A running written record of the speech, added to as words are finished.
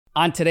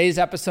On today's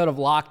episode of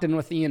Locked In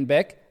with Ian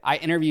Bick, I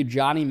interviewed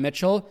Johnny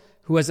Mitchell,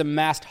 who has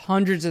amassed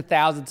hundreds of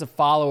thousands of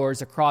followers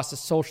across the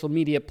social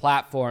media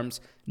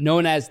platforms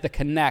known as The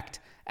Connect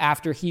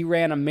after he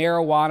ran a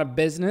marijuana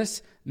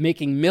business,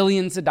 making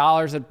millions of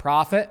dollars in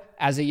profit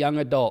as a young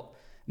adult.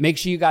 Make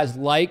sure you guys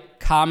like,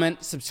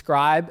 comment,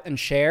 subscribe, and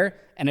share.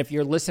 And if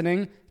you're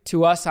listening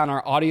to us on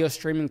our audio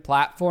streaming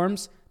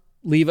platforms,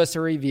 leave us a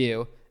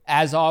review.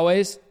 As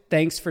always,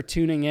 thanks for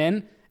tuning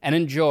in and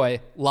enjoy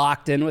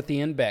Locked In with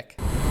Ian Bick.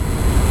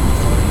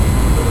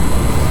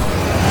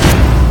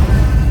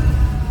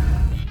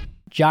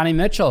 Johnny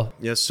Mitchell.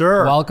 Yes,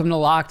 sir. Welcome to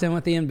Locked In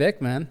with Ian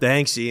Bick, man.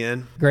 Thanks,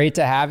 Ian. Great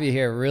to have you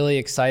here. Really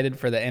excited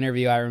for the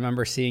interview. I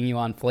remember seeing you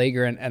on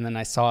Flagrant, and then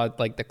I saw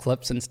like the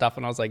clips and stuff,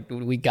 and I was like,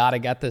 we got to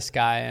get this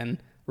guy. And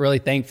really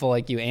thankful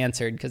like you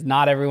answered, because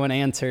not everyone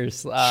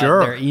answers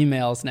their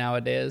emails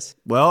nowadays.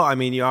 Well, I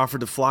mean, you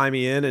offered to fly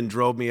me in and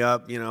drove me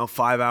up,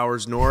 5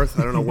 hours north.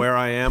 I don't know where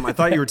I am. I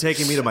thought you were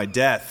taking me to my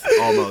death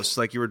almost.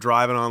 Like you were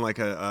driving on like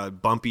a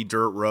bumpy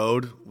dirt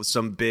road with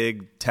some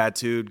big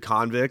tattooed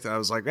convict. I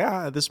was like,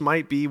 yeah, this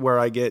might be where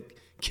I get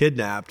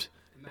kidnapped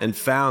and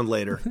found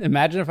later.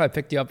 Imagine if I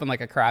picked you up in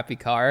like a crappy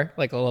car,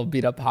 like a little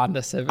beat up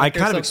Honda Civic. I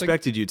kind of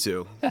expected you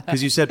to,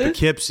 because you said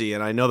Poughkeepsie,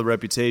 and I know the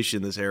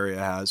reputation this area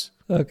has.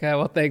 Okay,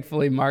 well,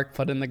 thankfully Mark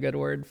put in the good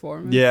word for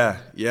me.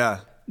 Yeah.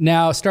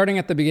 Now, starting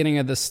at the beginning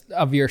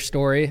of your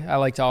story, I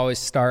like to always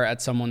start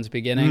at someone's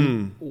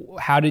beginning.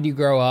 How did you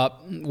grow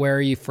up? Where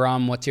are you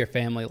from? What's your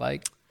family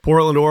like?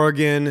 Portland,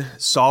 Oregon,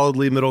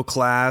 solidly middle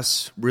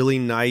class, really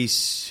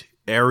nice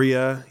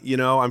area.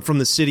 I'm from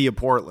the city of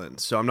Portland,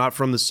 so I'm not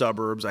from the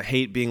suburbs. I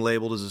hate being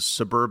labeled as a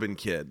suburban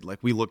kid. Like,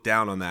 we looked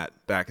down on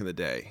that back in the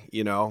day,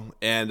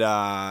 and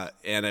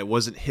it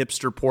wasn't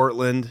hipster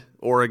Portland,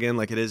 Oregon,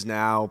 like it is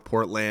now,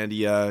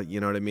 Portlandia, you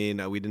know what I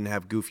mean? We didn't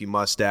have goofy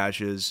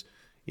mustaches,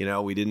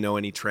 we didn't know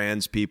any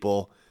trans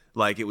people.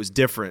 Like, it was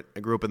different. I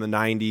grew up in the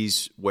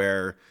 90s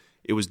where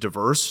it was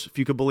diverse, if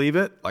you could believe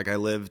it. Like, I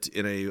lived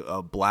in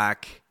a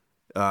blackish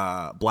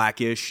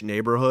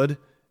neighborhood.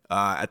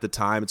 At the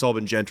time. It's all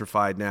been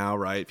gentrified now,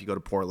 right? If you go to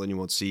Portland, you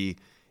won't see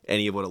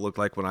any of what it looked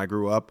like when I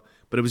grew up.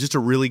 But it was just a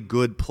really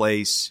good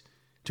place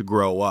to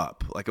grow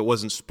up. Like, it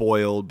wasn't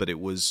spoiled, but it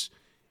was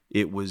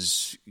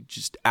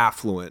just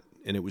affluent,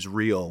 and it was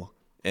real.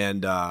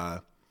 And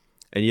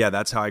yeah,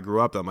 that's how I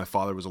grew up. My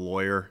father was a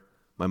lawyer.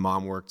 My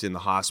mom worked in the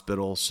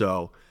hospital.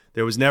 So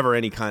there was never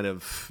any kind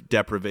of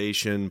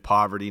deprivation,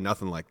 poverty,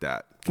 nothing like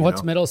that.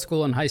 What's middle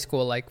school and high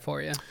school like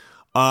for you?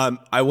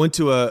 I went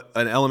to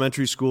an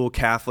elementary school,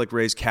 Catholic,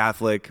 raised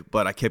Catholic,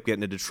 but I kept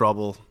getting into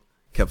trouble,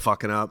 kept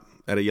fucking up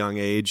at a young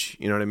age,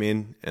 you know what I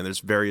mean? And there's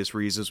various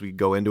reasons we could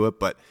go into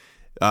it, but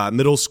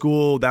middle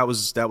school, that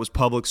was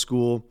public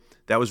school.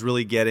 That was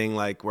really getting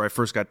like where I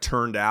first got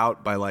turned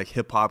out by like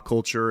hip hop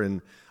culture,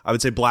 and I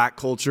would say black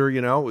culture,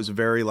 it was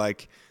very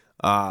like,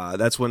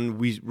 that's when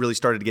we really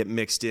started to get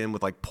mixed in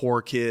with like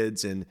poor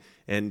kids and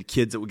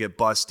kids that would get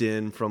bussed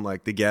in from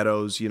like the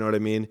ghettos, you know what I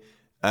mean?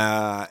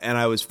 And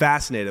I was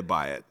fascinated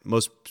by it.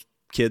 Most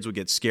kids would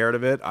get scared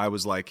of it. I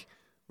was like,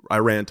 I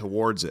ran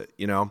towards it,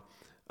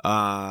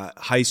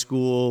 High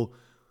school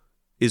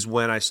is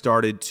when I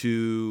started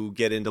to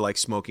get into like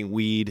smoking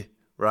weed,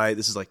 right?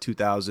 This is like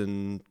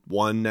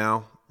 2001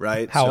 now,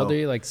 right? How old are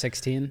you? Like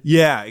 16?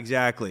 Yeah,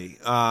 exactly.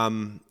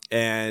 And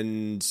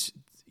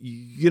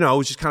it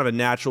was just kind of a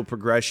natural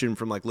progression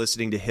from like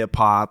listening to hip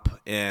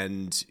hop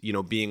and,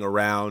 being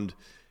around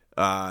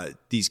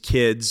these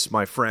kids,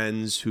 my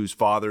friends whose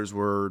fathers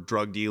were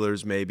drug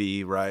dealers,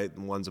 maybe, right?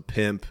 One's a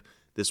pimp,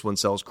 this one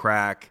sells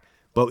crack,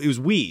 but it was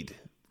weed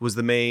was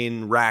the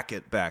main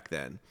racket back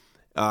then.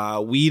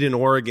 Weed in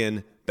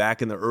Oregon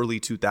back in the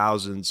early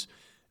 2000s,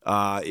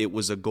 it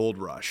was a gold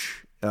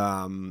rush.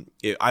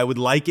 I would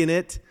liken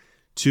it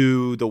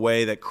to the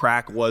way that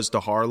crack was to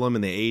Harlem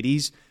in the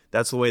 80s.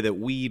 That's the way that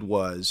weed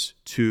was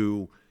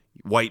to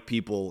white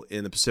people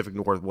in the Pacific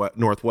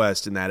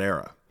Northwest in that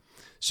era.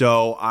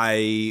 So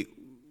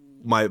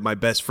my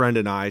best friend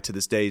and I, to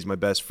this day, he's my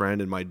best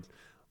friend and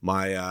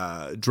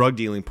my drug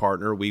dealing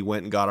partner. We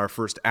went and got our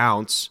first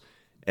ounce,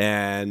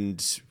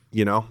 and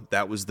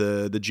that was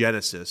the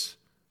genesis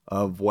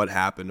of what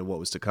happened and what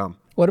was to come.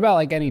 What about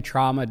like any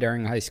trauma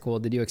during high school?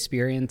 Did you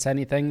experience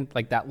anything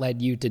like that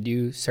led you to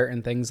do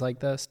certain things like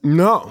this?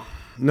 No,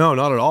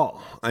 not at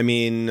all. I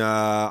mean,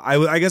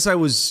 I guess I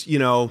was,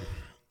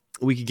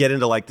 we could get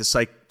into like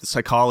the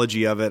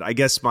psychology of it. I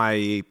guess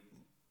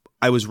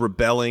I was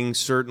rebelling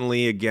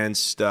certainly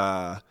against,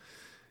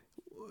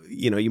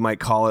 you might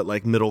call it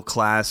like middle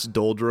class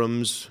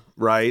doldrums,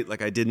 right?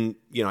 Like I didn't,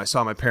 I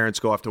saw my parents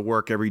go off to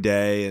work every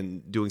day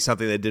and doing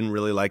something they didn't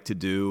really like to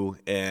do.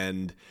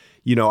 And,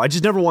 I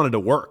just never wanted to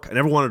work. I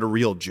never wanted a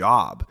real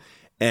job.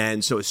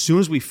 And so as soon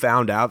as we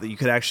found out that you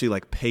could actually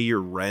like pay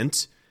your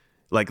rent,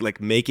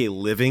 like make a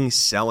living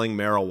selling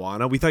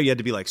marijuana, we thought you had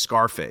to be like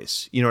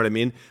Scarface. You know what I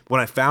mean?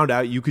 When I found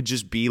out you could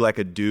just be like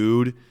a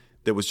dude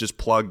that was just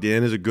plugged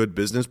in as a good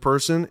business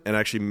person and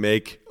actually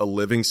make a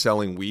living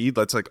selling weed,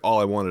 that's like all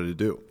I wanted to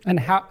do. And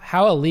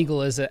how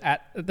illegal is it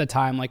at the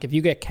time? Like if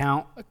you get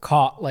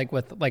caught like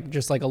with like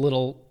just like a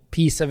little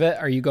piece of it,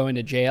 are you going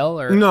to jail?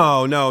 Or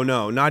No,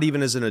 not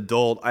even as an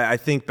adult. I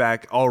think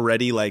back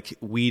already, like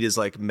weed is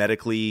like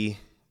medically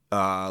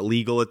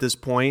legal at this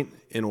point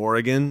in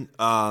Oregon.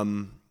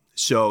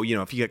 So,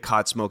 if you get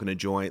caught smoking a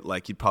joint,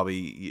 like you'd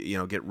probably,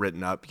 get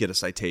written up, get a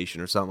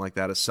citation or something like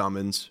that, a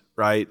summons,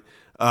 right?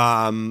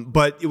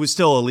 But it was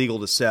still illegal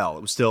to sell.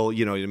 It was still,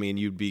 you know what I mean?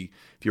 You'd be,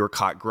 if you were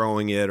caught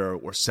growing it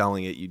or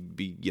selling it, you'd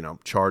be,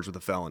 charged with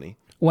a felony.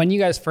 When you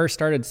guys first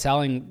started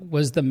selling,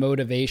 was the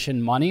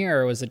motivation money,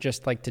 or was it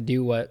just like to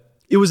do what?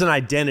 It was an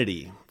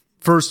identity,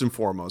 first and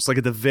foremost. Like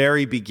at the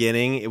very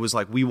beginning, it was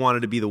like we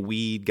wanted to be the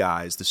weed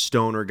guys, the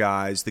stoner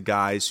guys, the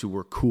guys who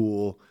were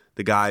cool,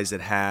 the guys that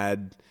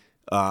had,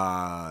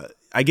 I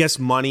guess,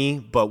 money,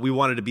 but we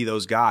wanted to be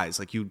those guys.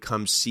 Like you'd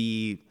come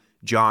see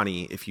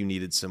Johnny if you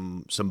needed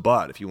some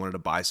bud, if you wanted to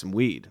buy some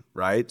weed,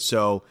 right?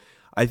 So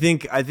I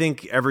think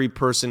every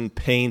person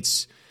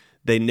paints,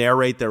 they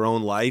narrate their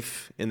own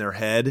life in their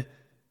head,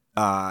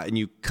 and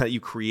you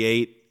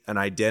create an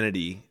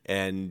identity,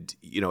 and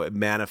it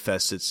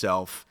manifests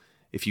itself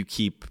if you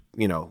keep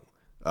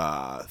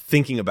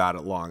thinking about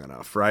it long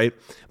enough, right?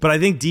 But I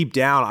think deep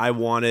down, I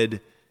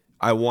wanted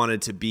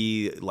to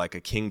be like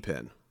a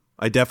kingpin.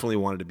 I definitely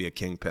wanted to be a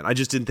kingpin. I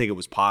just didn't think it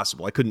was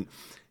possible. I couldn't,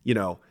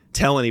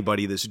 tell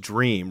anybody this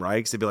dream, right?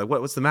 Because they'd be like,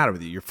 what's the matter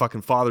with you? Your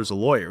fucking father's a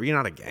lawyer. You're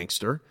not a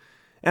gangster.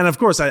 And of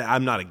course,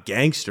 I'm not a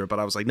gangster, but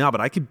I was like, no,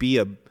 but I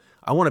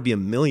want to be a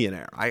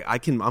millionaire.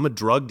 I'm a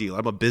drug dealer.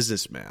 I'm a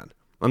businessman.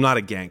 I'm not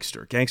a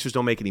gangster. Gangsters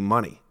don't make any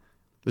money.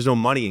 There's no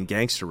money in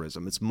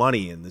gangsterism. It's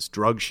money in this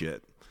drug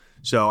shit.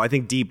 So I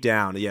think deep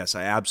down, yes,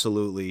 I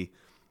absolutely,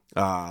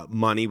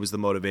 money was the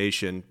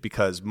motivation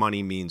because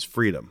money means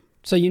freedom.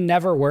 So you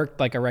never worked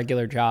like a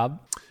regular job?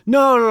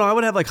 No. I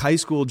would have like high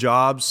school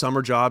jobs,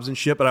 summer jobs and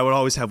shit, but I would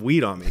always have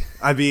weed on me.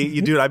 I'd be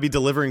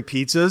delivering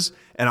pizzas,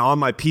 and on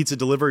my pizza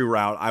delivery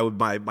route,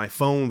 my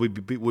phone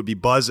would be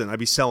buzzing. I'd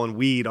be selling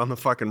weed on the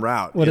fucking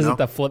route. What is it,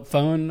 the flip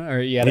phone,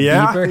 or you had a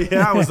beeper?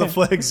 Yeah, it was the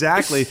flip.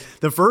 Exactly.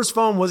 The first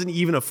phone wasn't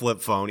even a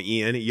flip phone,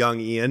 young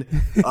Ian.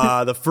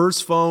 The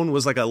first phone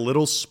was like a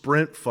little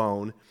Sprint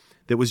phone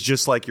that was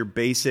just like your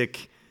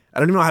basic. I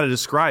don't even know how to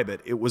describe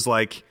it. It was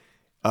like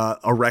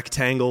a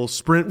rectangle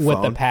Sprint phone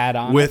with the pad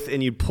on it.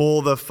 And you'd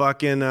pull the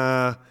fucking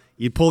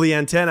you'd pull the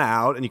antenna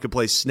out, and you could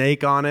play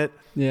Snake on it.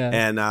 Yeah.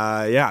 And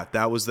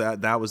that was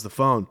the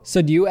phone.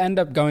 So do you end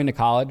up going to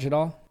college at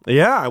all?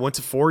 Yeah, I went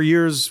to 4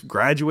 years,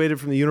 graduated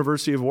from the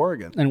University of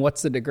Oregon. And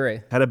what's the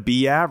degree? Had a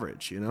B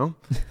average,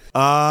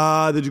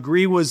 The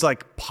degree was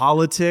like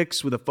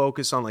politics with a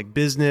focus on like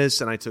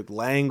business, and I took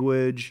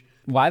language.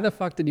 Why the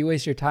fuck did you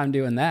waste your time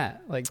doing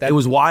that? It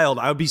was wild.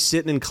 I would be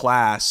sitting in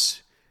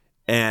class,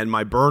 and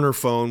my burner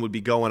phone would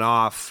be going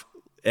off,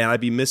 and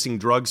I'd be missing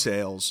drug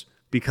sales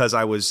because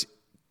I was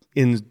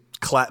in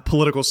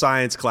political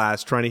science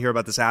class trying to hear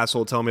about this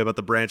asshole telling me about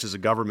the branches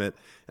of government,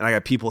 and I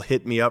got people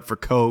hitting me up for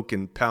coke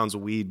and pounds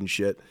of weed and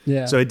shit.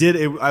 Yeah. So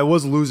I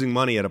was losing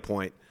money at a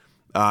point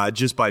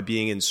just by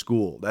being in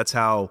school. That's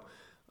how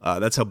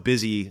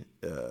busy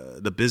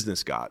the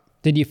business got.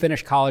 Did you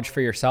finish college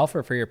for yourself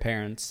or for your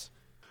parents?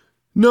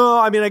 No,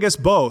 I mean, I guess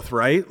both,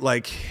 right?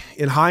 Like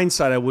in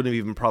hindsight, I wouldn't have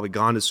even probably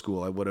gone to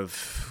school. I would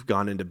have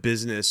gone into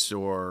business,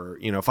 or,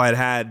 if I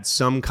had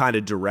some kind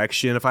of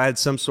direction, if I had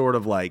some sort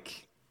of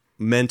like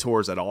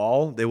mentors at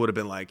all, they would have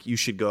been like, you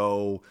should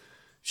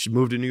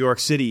move to New York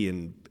City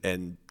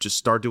and just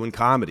start doing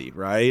comedy,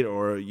 right?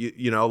 Or,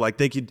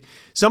 like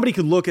somebody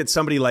could look at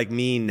somebody like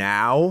me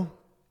now,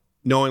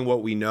 knowing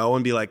what we know,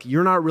 and be like,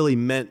 you're not really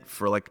meant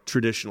for like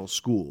traditional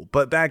school.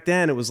 But back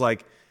then it was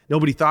like,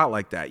 nobody thought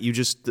like that. You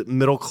just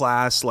middle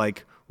class,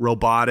 like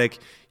robotic,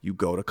 you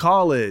go to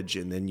college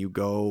and then you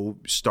go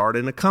start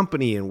in a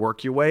company and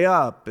work your way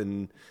up.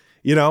 And,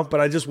 but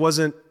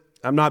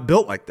I'm not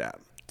built like that.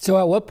 So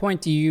at what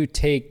point do you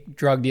take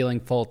drug dealing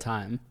full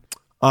time?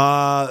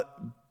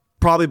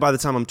 Probably by the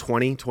time I'm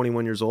 20,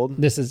 21 years old.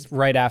 This is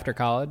right after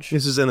college?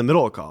 This is in the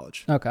middle of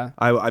college. Okay.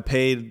 I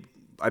paid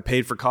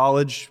for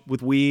college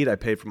with weed. I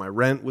paid for my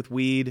rent with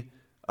weed,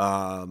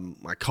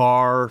 my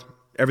car,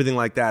 everything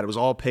like that. It was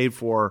all paid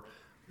for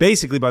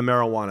basically by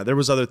marijuana. There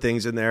was other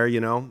things in there,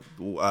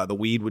 the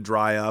weed would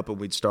dry up and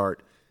we'd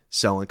start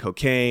selling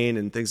cocaine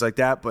and things like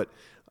that. But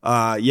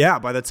by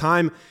the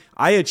time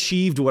I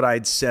achieved what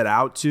I'd set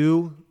out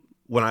to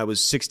when I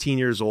was 16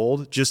 years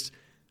old, just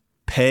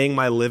paying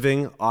my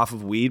living off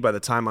of weed by the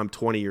time I'm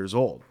 20 years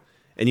old.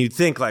 And you'd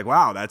think like,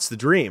 wow, that's the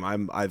dream.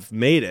 I've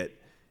made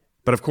it.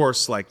 But of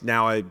course, like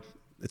now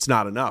it's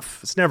not enough.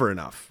 It's never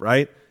enough,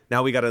 right?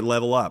 Now we got to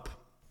level up.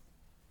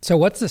 So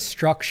what's the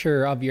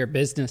structure of your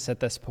business at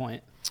this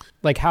point?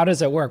 Like, how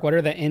does it work? What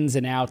are the ins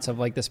and outs of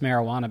like this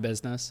marijuana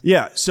business?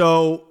 Yeah.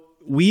 So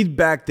weed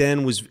back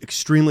then was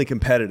extremely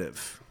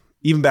competitive.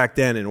 Even back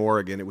then in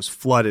Oregon, it was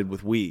flooded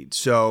with weed.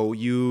 So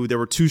there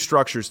were two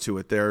structures to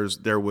it.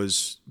 There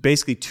was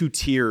basically two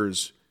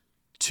tiers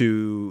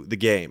to the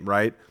game,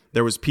 right?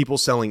 There was people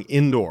selling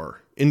indoor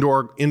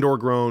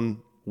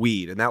grown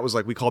weed. And that was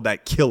like, we called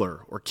that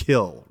killer or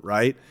kill,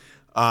 right?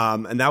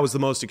 And that was the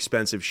most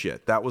expensive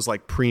shit. That was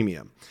like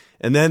premium.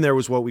 And then there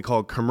was what we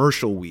called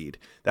commercial weed.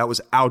 That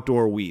was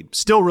outdoor weed.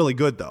 Still really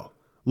good, though.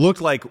 Looked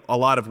like a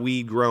lot of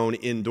weed grown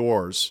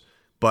indoors,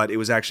 but it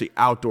was actually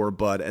outdoor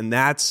bud. And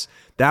that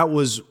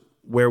was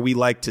where we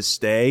like to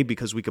stay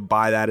because we could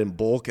buy that in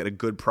bulk at a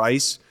good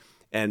price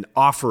and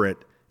offer it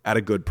at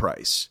a good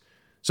price.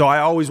 So I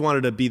always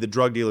wanted to be the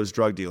drug dealer's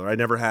drug dealer. I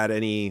never had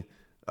any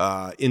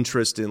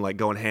interest in like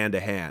going hand to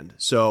hand.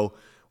 So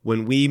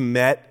when we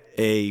met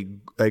a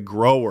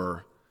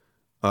grower,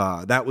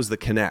 that was the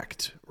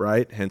connect,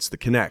 right? Hence the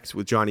connect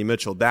with Johnny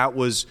Mitchell. That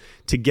was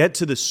to get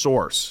to the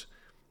source.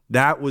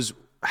 That was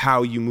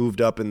how you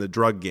moved up in the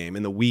drug game,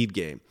 in the weed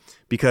game.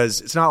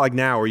 Because it's not like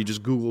now where you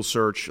just Google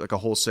search like a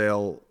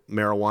wholesale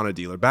marijuana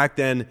dealer. Back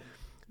then,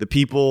 the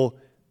people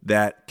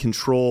that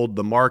controlled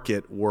the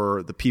market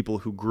were the people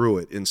who grew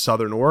it in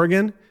Southern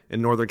Oregon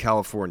and Northern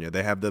California.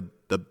 They have the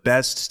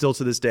best, still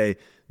to this day,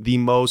 the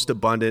most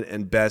abundant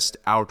and best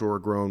outdoor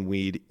grown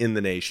weed in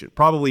the nation,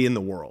 probably in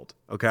the world,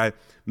 okay?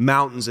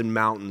 Mountains and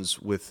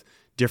mountains with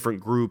different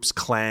groups,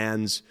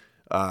 clans,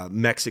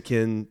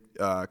 Mexican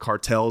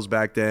cartels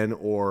back then,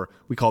 or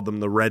we called them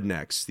the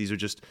rednecks. These are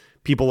just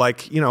people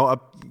like,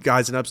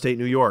 guys in upstate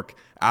New York,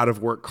 out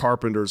of work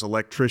carpenters,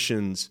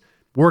 electricians,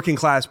 working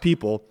class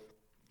people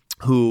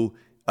who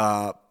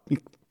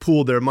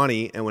pooled their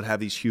money and would have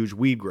these huge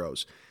weed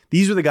grows.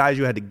 These are the guys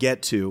you had to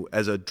get to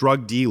as a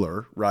drug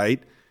dealer,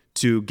 right,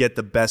 to get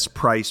the best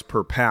price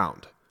per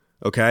pound,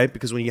 okay?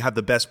 Because when you have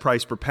the best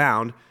price per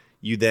pound,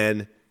 you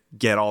then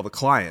get all the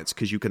clients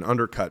because you can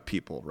undercut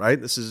people, right?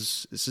 This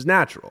is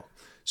natural.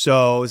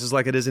 So this is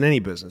like it is in any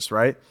business,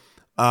 right?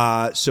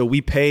 So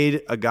we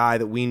paid a guy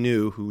that we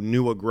knew who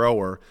knew a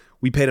grower.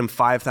 We paid him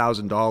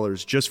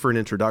 $5,000 just for an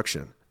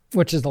introduction.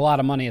 Which is a lot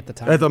of money at the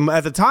time.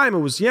 At the time, it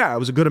was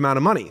a good amount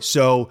of money.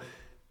 So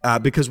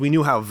because we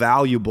knew how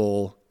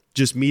valuable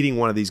just meeting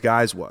one of these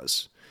guys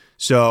was.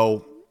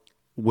 So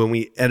when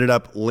we ended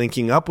up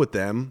linking up with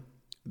them,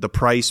 the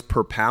price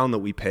per pound that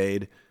we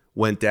paid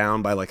went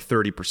down by like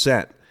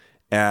 30%.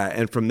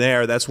 And from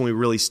there, that's when we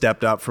really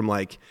stepped up from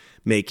like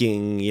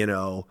making,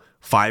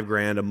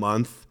 $5,000 a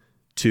month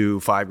to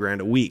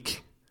 $5,000 a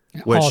week.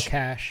 All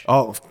cash.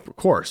 Oh, of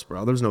course,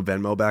 bro. There was no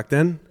Venmo back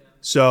then.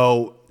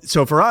 So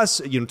for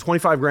us,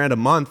 $25,000 a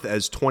month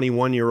as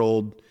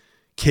 21-year-old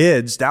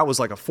kids, that was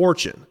like a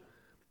fortune.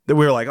 That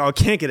we were like, oh, it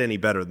can't get any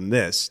better than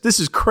this. This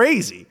is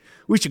crazy.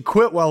 We should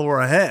quit while we're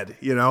ahead.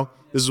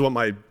 This is what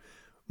my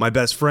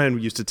best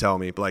friend used to tell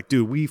me. Like,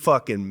 dude, we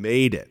fucking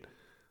made it.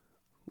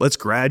 Let's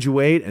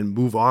graduate and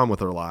move on with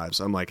our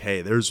lives. I'm like,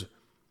 hey, there's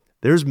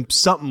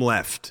something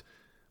left.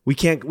 We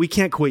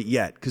can't quit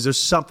yet because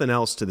there's something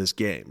else to this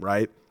game,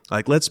 right?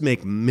 Like, let's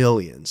make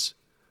millions.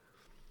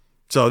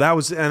 So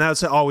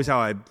that's always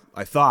how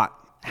I thought.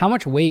 How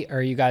much weight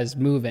are you guys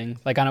moving,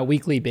 like on a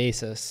weekly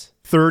basis?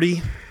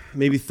 30,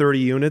 maybe 30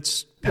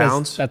 units,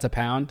 pounds. That's a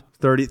pound?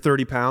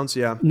 30 pounds,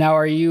 yeah. Now,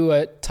 are you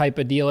a type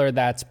of dealer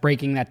that's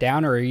breaking that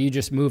down, or are you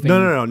just moving?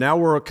 No.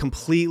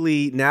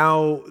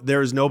 Now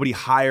there's nobody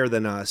higher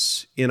than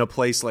us in a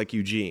place like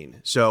Eugene.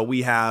 So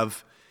we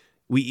have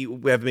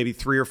maybe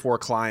 3 or 4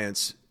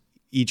 clients,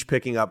 each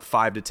picking up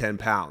 5 to 10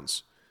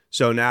 pounds.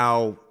 So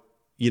now,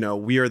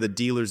 we are the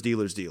dealer's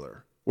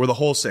dealer. We're the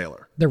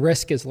wholesaler. The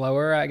risk is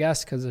lower, I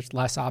guess, because there's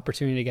less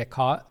opportunity to get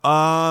caught?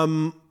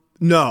 No,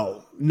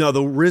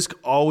 the risk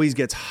always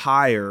gets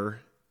higher.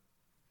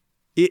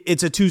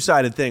 It's a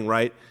two-sided thing,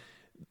 right?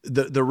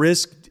 The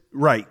risk,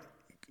 right,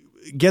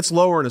 gets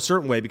lower in a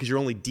certain way because you're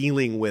only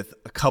dealing with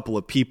a couple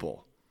of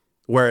people.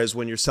 Whereas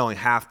when you're selling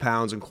half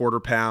pounds and quarter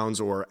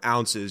pounds or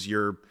ounces,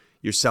 you're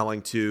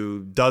selling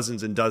to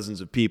dozens and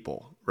dozens of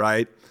people,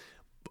 right?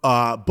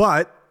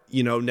 But,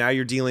 now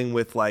you're dealing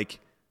with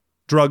like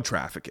drug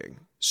trafficking.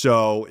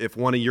 So if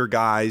one of your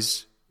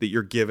guys that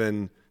you're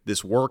given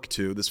this work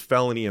to, this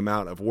felony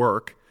amount of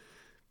work,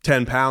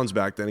 10 pounds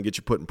back then and get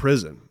you put in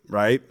prison,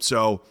 right?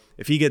 So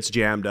if he gets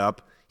jammed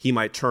up, he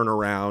might turn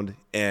around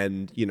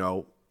and,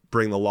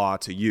 bring the law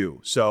to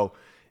you. So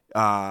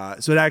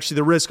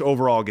the risk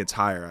overall gets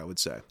higher, I would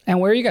say.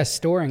 And where are you guys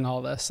storing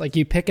all this? Like,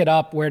 you pick it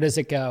up, where does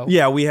it go?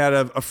 Yeah, we had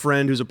a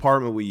friend whose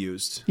apartment we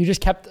used. You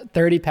just kept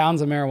 30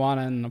 pounds of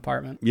marijuana in an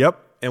apartment? Yep.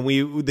 And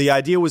the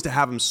idea was to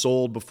have them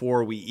sold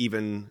before we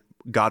even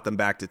got them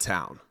back to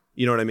town.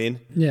 You know what I mean?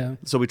 Yeah.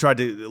 So we tried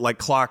to, like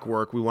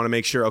clockwork, we want to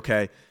make sure,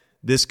 okay,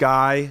 this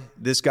guy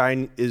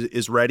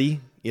is ready.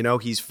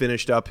 He's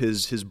finished up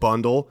his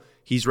bundle.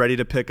 He's ready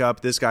to pick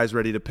up. This guy's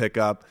ready to pick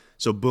up.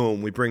 So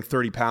boom, we bring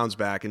 30 pounds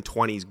back and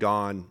 20's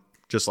gone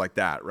just like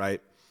that,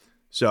 right?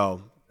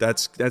 So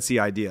that's the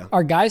idea.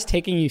 Are guys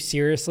taking you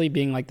seriously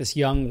being like this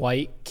young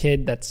white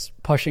kid that's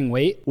pushing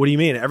weight? What do you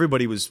mean?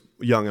 Everybody was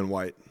young and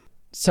white.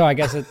 So I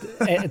guess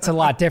it's a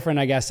lot different,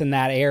 I guess, in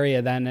that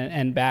area then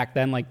and back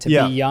then, like to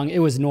be young. It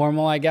was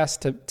normal, I guess,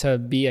 to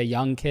be a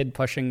young kid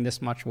pushing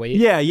this much weight.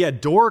 Yeah.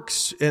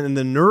 Dorks and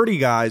the nerdy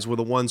guys were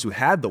the ones who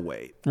had the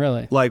weight.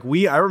 Really? Like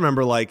I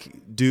remember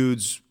like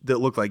dudes that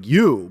looked like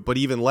you, but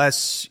even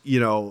less,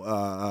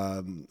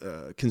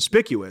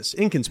 inconspicuous,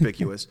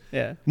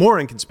 yeah, more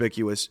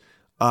inconspicuous,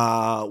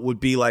 would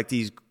be like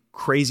these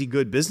crazy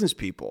good business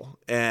people,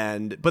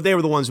 but they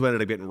were the ones who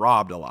ended up getting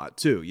robbed a lot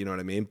too. You know what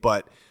I mean?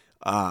 But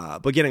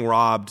getting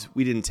robbed,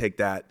 we didn't take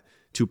that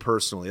too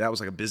personally. That was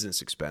like a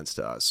business expense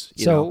to us.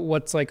 So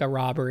what's like a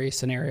robbery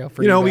scenario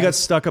for you guys? We got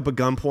stuck up at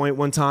gunpoint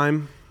one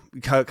time.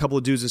 A couple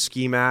of dudes in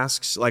ski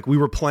masks. Like we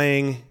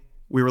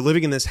were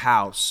living in this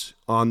house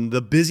on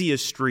the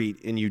busiest street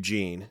in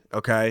Eugene,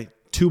 okay?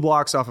 2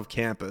 blocks off of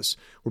campus.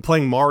 We're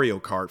playing Mario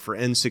Kart for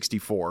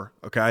N64,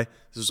 okay?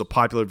 This was a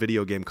popular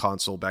video game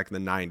console back in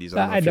the 90s.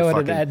 I know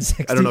what an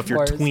N64 I don't know if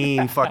your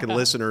tween fucking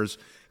listeners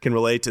can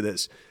relate to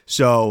this.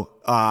 So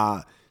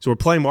we're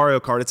playing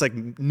Mario Kart. It's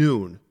like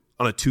noon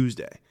on a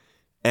Tuesday.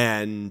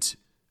 And,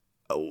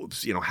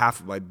 half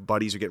of my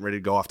buddies are getting ready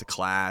to go off to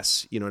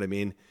class. You know what I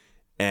mean?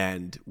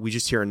 And we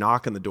just hear a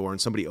knock on the door, and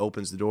somebody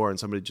opens the door, and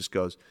somebody just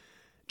goes,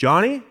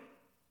 "Johnny?"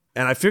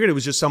 And I figured it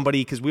was just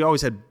somebody, because we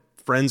always had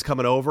friends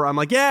coming over. I'm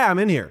like, "Yeah, I'm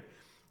in here."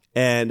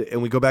 And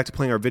we go back to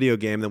playing our video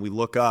game. Then we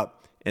look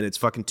up, and it's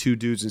fucking 2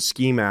 dudes in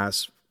ski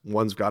masks.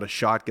 One's got a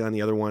shotgun.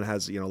 The other one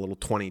has, a little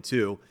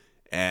 22.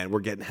 And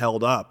we're getting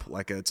held up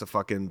like it's a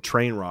fucking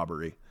train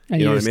robbery.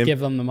 And you just give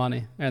them the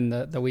money and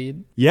the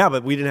weed? Yeah,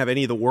 but we didn't have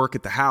any of the work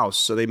at the house.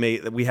 So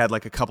we had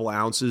like a couple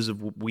ounces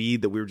of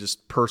weed that we were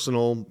just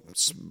personal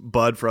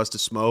bud for us to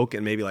smoke,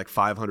 and maybe like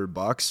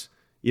 $500.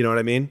 You know what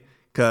I mean?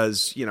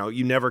 Because,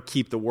 you never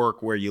keep the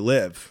work where you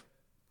live,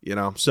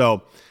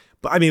 So,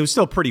 but I mean, it was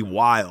still pretty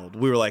wild.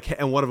 We were like,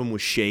 and one of them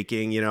was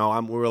shaking, we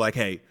were like,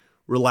 "Hey,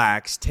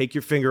 relax, take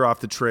your finger off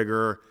the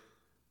trigger."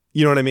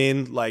 You know what I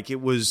mean? Like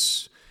it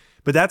was,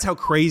 but that's how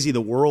crazy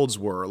the worlds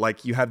were.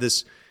 Like you have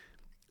this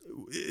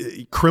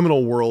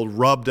criminal world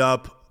rubbed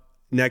up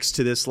next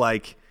to this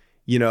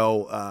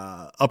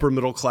upper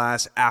middle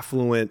class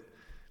affluent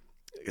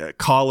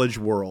college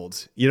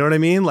world. You know what I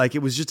mean? Like it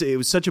was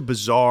such a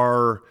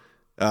bizarre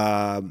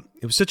era.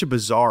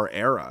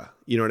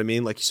 You know what I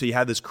mean? Like, so you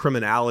had this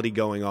criminality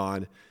going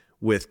on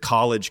with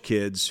college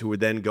kids who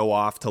would then go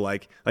off to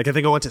like I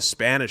think I went to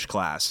Spanish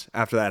class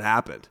after that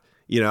happened,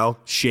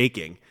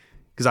 shaking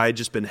because I had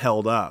just been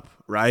held up.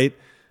 Right.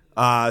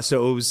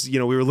 So it was, we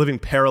were living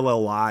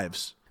parallel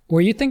lives.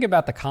 Were you thinking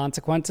about the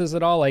consequences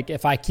at all? Like,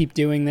 if I keep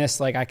doing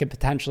this, like I could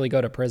potentially go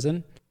to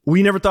prison?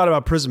 We never thought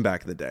about prison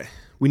back in the day.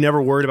 We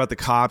never worried about the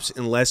cops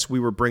unless we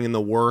were bringing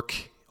the work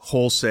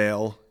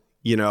wholesale,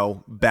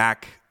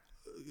 back,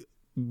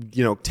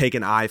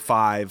 taking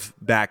I-5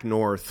 back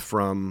north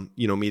from,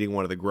 meeting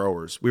one of the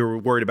growers. We were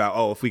worried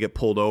about, if we get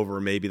pulled over,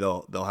 maybe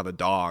they'll have a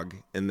dog.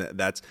 And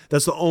that's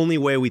the only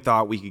way we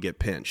thought we could get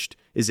pinched,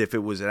 is if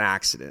it was an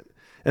accident.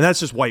 And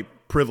that's just white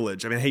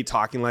privilege. I mean, I hate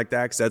talking like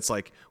that because that's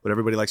like what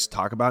everybody likes to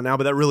talk about now.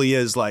 But that really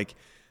is like,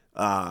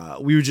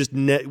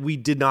 we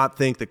did not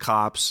think the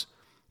cops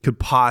could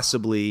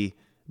possibly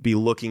be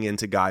looking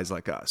into guys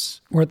like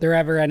us. Were there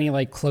ever any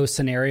like close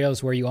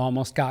scenarios where you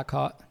almost got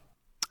caught?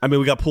 I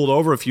mean, we got pulled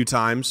over a few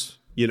times,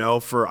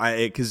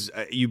 because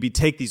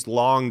take these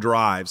long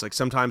drives. Like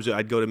sometimes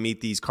I'd go to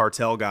meet these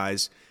cartel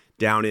guys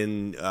down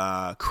in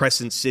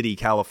Crescent City,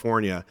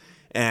 California.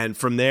 And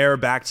from there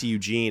back to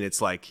Eugene,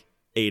 it's like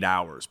 8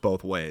 hours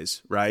both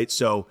ways, right?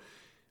 So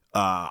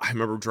I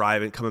remember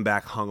coming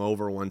back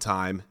hungover one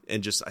time,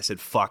 and I said,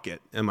 "Fuck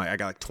it." And I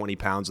got like 20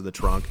 pounds in the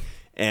trunk,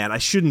 and I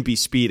shouldn't be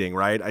speeding,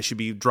 right? I should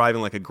be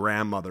driving like a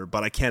grandmother,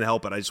 but I can't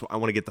help it. I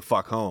want to get the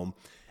fuck home.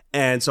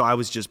 And so I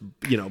was just,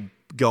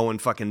 going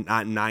fucking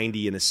not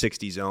 90 in a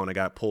 60 zone. I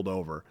got pulled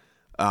over,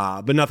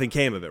 but nothing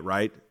came of it,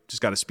 right?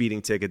 Just got a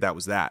speeding ticket. That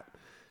was that.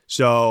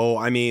 So,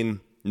 I mean,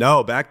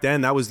 no, back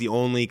then that was the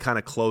only kind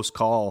of close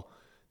call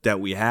that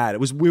we had.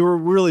 We were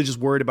really just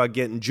worried about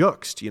getting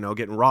juxed,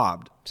 getting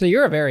robbed. So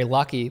you're very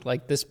lucky.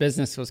 Like this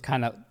business was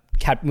kind of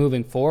kept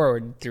moving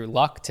forward through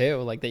luck too.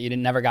 Like that you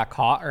never got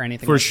caught or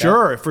anything. For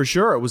sure.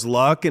 It was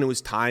luck, and it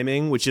was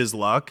timing, which is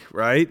luck,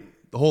 right?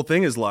 The whole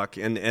thing is luck.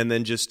 And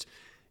then just,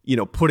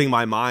 putting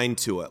my mind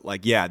to it.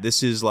 Like, yeah,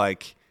 this is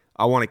like,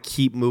 I want to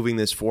keep moving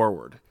this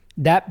forward.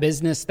 That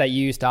business that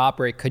you used to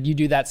operate, could you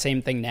do that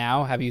same thing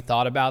now? Have you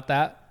thought about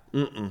that?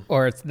 Mm-mm.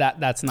 Or it's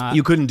that's not.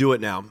 You couldn't do it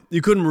now.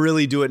 You couldn't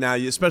really do it now,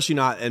 especially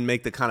not and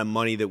make the kind of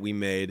money that we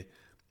made,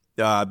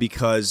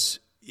 because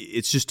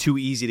it's just too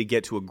easy to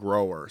get to a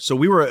grower. So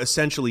we were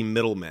essentially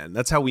middlemen.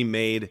 That's how we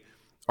made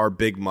our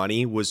big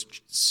money, was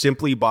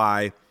simply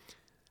by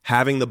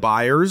having the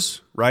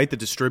buyers, right, the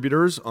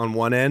distributors on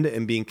one end,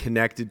 and being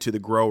connected to the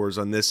growers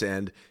on this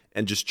end,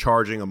 and just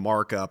charging a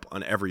markup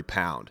on every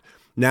pound.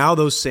 Now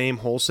those same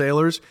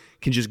wholesalers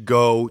can just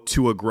go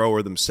to a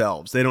grower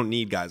themselves. They don't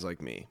need guys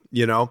like me,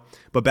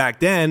 But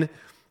back then,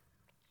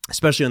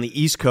 especially on the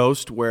East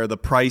Coast, where the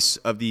price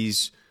of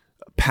these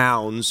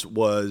pounds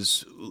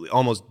was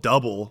almost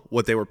double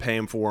what they were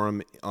paying for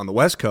them on the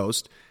West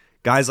Coast,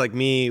 guys like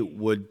me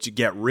would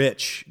get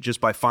rich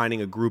just by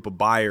finding a group of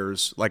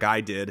buyers like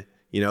I did,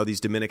 these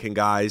Dominican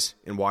guys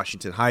in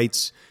Washington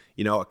Heights,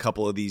 a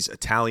couple of these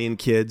Italian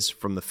kids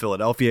from the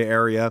Philadelphia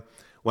area.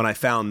 When I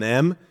found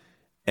them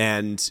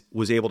and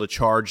was able to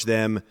charge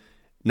them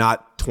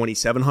not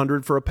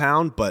 $2,700 for a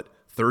pound, but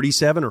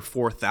 $37,000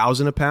 or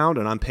 $4,000 a pound,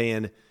 and I'm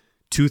paying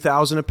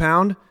 $2,000 a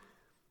pound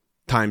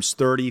times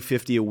 30,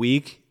 50 a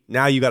week.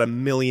 Now you got $1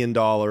 million,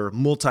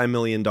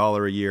 multi-million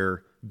dollar a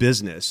year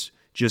business,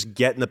 just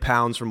getting the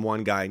pounds from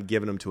one guy and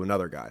giving them to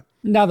another guy.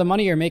 Now, the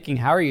money you're making,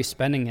 how are you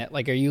spending it?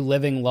 Like, are you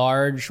living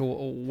large?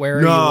 Where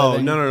are you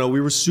living? No. We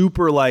were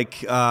super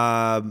like,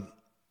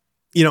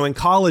 in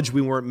college,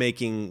 we weren't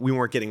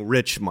getting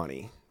rich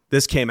money.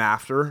 This came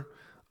after.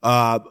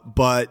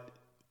 But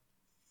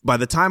by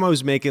the time I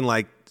was making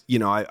I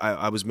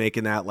was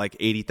making that like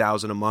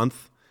 $80,000 a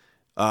month.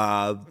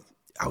 I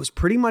was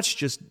pretty much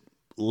just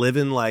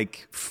living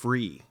like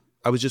free.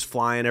 I was just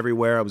flying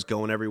everywhere. I was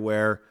going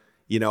everywhere.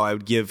 I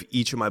would give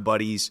each of my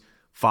buddies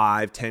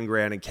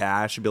 $5-10 in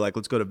cash and be like,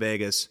 let's go to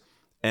Vegas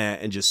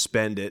and just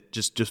spend it.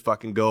 Just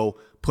fucking go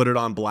put it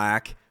on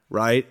black,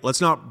 right? Let's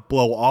not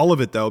blow all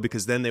of it though,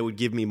 because then they would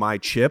give me my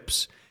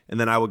chips and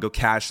then I would go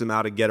cash them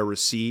out and get a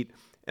receipt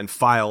and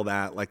file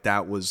that like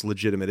that was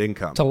legitimate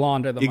income. To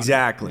launder the money.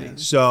 Exactly. Yeah.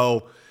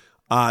 So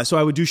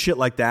I would do shit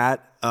like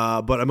that.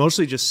 But I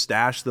mostly just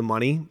stashed the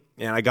money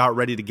and I got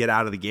ready to get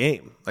out of the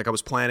game. Like I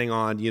was planning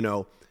on,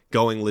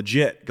 going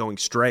legit, going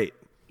straight.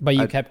 But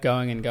you kept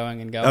going and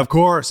going and going. Of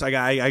course. I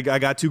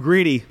got too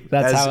greedy.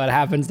 That's how it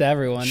happens to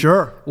everyone.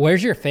 Sure.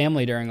 Where's your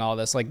family during all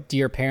this? Like, do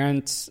your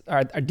parents,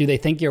 do they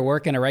think you're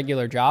working a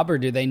regular job or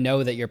do they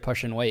know that you're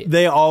pushing weight?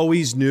 They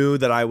always knew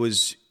that I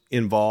was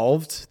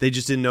involved. They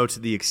just didn't know to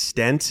the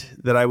extent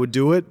that I would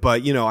do it.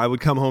 But, I would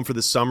come home for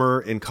the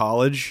summer in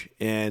college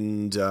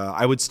and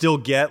I would still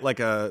get like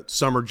a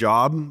summer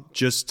job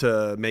just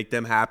to make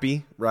them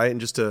happy, right?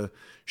 And just to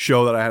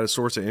show that I had a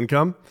source of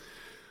income.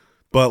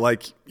 But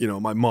like,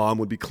 my mom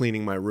would be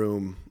cleaning my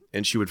room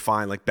and she would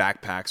find like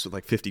backpacks with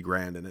like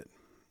 $50,000 in it.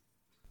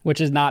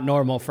 Which is not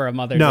normal for a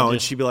mother. No,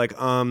 and she'd be like,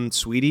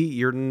 sweetie,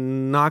 you're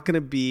not going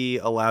to be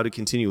allowed to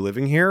continue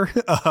living here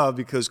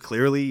because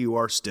clearly you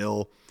are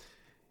still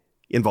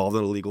involved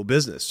in illegal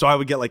business. So I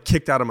would get like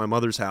kicked out of my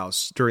mother's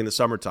house during the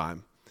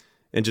summertime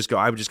and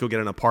I would just go get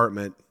an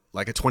apartment,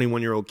 like a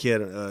 21-year-old kid,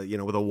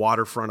 with a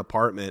waterfront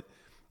apartment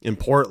in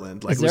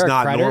Portland. Like it was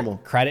not normal.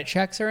 Credit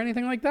checks or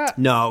anything like that?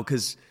 No,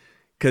 because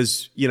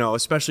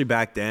especially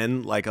back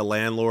then, like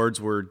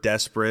landlords were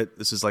desperate.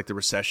 This is like the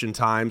recession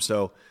time.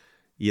 So,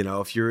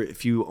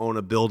 if you own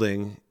a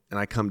building and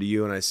I come to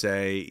you and I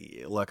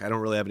say, look, I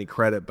don't really have any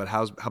credit, but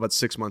how about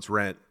 6 months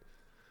rent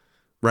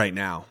right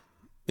now?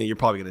 And you're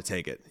probably going to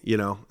take it,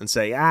 and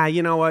say,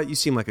 you know what? You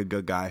seem like a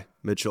good guy,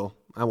 Mitchell.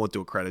 I won't do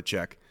a credit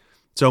check.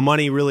 So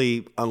money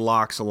really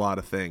unlocks a lot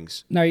of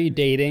things. Now, are you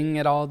dating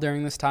at all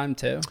during this time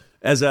too?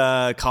 As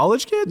a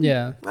college kid?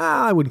 Yeah.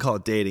 I wouldn't call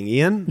it dating,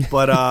 Ian.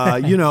 But,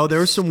 there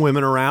were some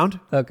women around.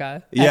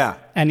 Okay. Yeah.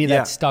 Any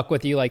that stuck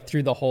with you like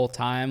through the whole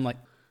time? Like,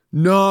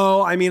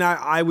 no, I mean,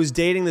 I was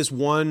dating this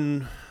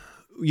one,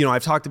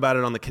 I've talked about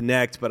it on the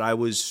Connect, but I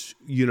was,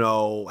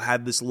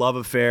 had this love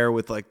affair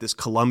with like this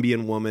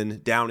Colombian woman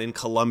down in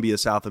Colombia,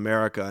 South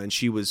America. And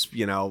she was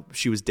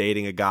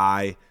dating a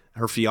guy.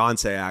 Her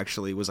fiance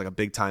actually was like a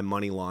big time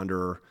money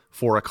launderer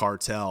for a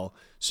cartel.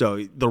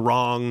 So the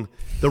wrong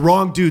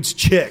dude's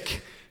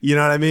chick, you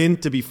know what I mean,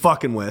 to be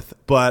fucking with.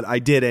 But I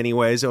did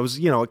anyways. I was,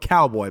 a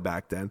cowboy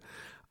back then.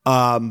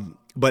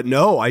 But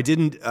no, I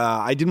didn't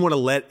want to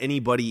let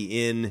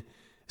anybody in,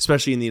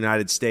 especially in the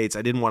United States.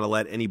 I didn't want to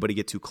let anybody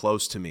get too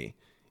close to me.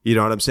 You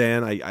know what I'm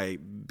saying?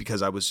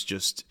 Because I was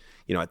just,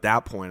 at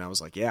that point I was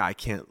like, yeah, I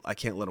can't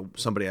let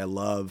somebody I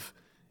love,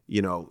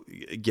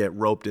 get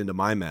roped into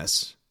my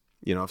mess.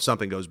 If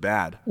something goes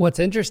bad. What's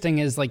interesting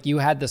is like you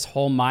had this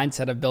whole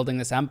mindset of building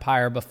this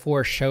empire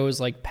before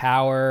shows like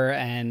Power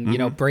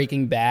and,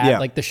 Breaking Bad,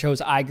 like the shows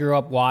I grew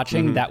up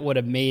watching that would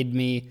have made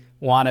me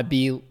want to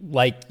be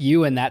like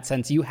you in that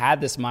sense. You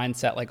had this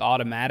mindset like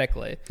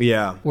automatically.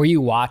 Yeah. Were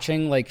you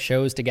watching like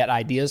shows to get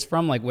ideas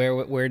from? Like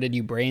where did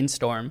you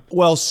brainstorm?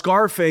 Well,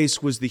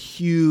 Scarface was the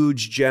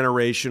huge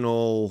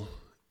generational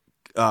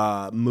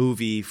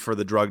movie for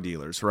the drug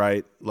dealers,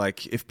 right?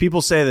 Like if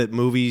people say that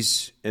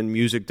movies and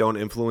music don't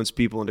influence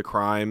people into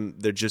crime,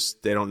 they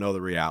don't know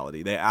the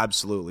reality. They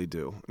absolutely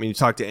do. I mean, you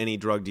talk to any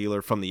drug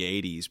dealer from the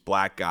 80s,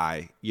 black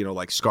guy,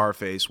 like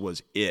Scarface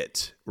was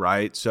it,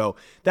 right? So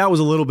that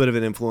was a little bit of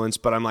an influence,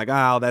 but I'm like,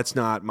 that's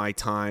not my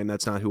time.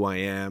 That's not who I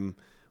am.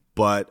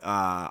 But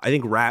I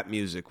think rap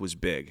music was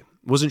big. It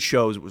wasn't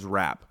shows, it was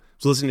rap. I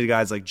was listening to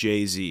guys like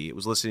Jay-Z. It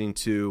was listening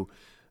to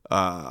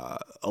a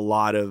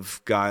lot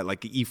of guys like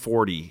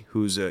E40,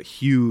 who's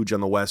huge on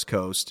the West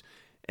Coast,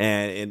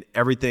 and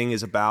everything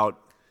is about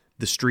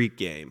the street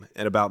game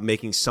and about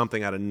making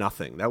something out of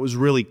nothing. That was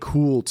really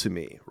cool to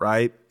me,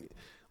 right?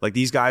 Like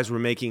these guys were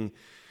making,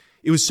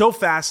 it was so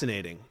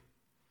fascinating.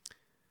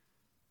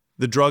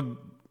 The drug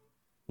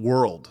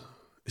world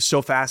is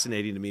so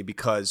fascinating to me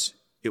because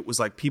it was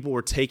like people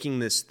were taking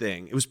this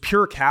thing. It was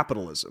pure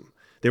capitalism.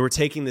 They were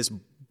taking this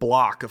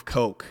block of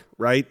coke,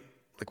 right?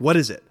 Like, what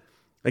is it?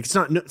 Like it's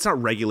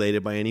not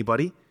regulated by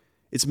anybody.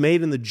 It's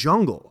made in the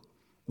jungle.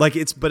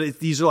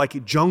 These are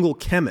like jungle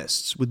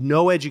chemists with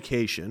no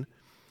education.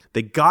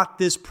 They got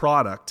this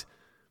product,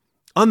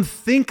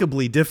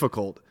 unthinkably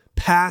difficult,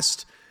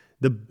 past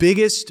the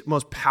biggest,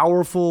 most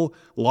powerful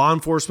law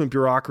enforcement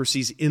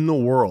bureaucracies in the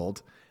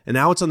world, And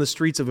now it's on the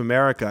streets of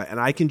America, and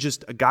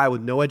a guy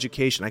with no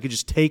education, I could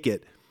just take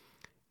it,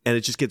 and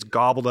it just gets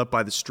gobbled up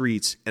by the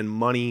streets, and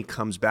money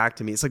comes back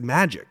to me. It's like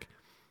magic.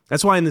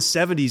 That's why in the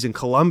 70s in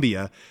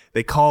Colombia,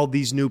 they called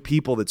these new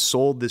people that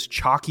sold this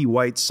chalky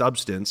white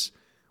substance,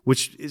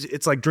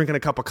 it's like drinking a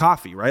cup of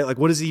coffee, right? Like,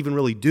 what does it even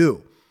really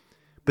do?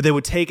 But they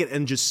would take it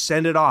and just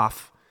send it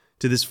off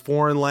to this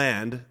foreign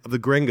land of the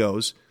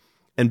gringos,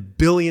 and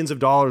billions of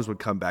dollars would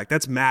come back.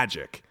 That's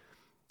magic.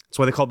 That's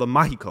why they called them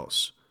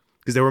mágicos,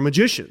 because they were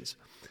magicians.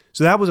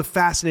 So that was a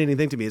fascinating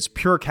thing to me. It's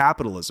pure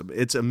capitalism.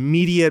 It's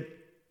immediate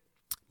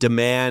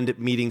demand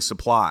meeting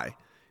supply.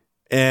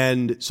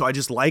 And so I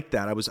just liked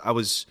that. I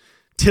was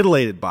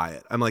titillated by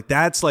it. I'm like,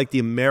 that's like the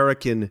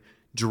American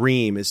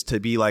dream, is to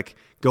be like,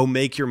 go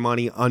make your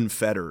money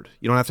unfettered.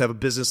 You don't have to have a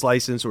business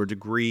license or a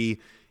degree.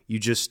 You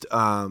just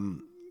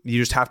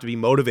have to be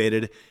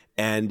motivated,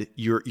 and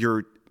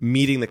you're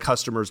meeting the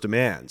customer's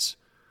demands.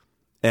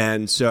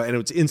 And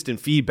it's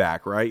instant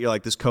feedback, right? You're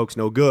like, this Coke's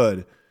no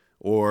good,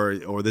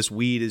 or this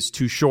weed is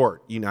too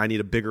short. I need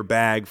a bigger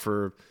bag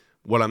for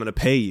what I'm going to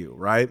pay you,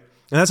 right?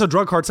 And that's how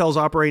drug cartels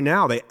operate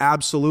now. They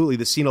absolutely,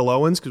 the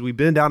Sinaloans, because we've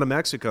been down to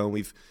Mexico and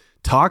we've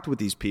talked with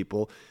these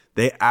people,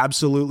 they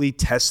absolutely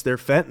test their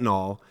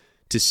fentanyl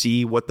to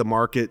see what the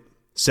market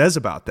says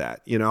about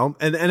that, and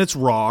it's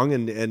wrong,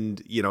 and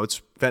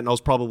it's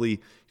fentanyl's probably,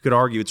 you could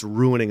argue, it's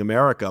ruining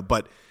America,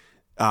 but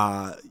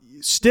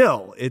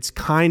still, it's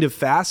kind of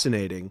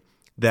fascinating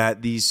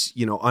that these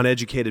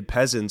uneducated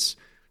peasants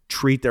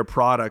treat their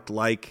product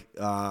like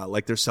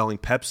they're selling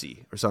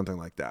Pepsi or something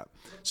like that.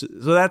 So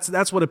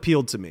that's what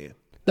appealed to me.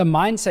 The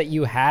mindset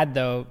you had,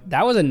 though,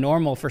 that wasn't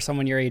normal for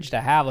someone your age to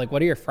have. Like,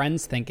 what are your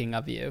friends thinking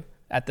of you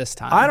at this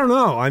time? I don't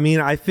know. I mean,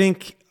 I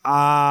think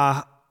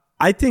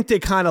they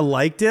kind of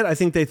liked it. I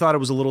think they thought it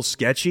was a little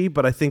sketchy,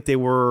 but I think they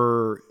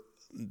were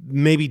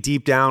maybe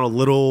deep down a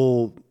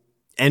little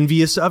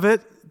envious of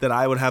it, that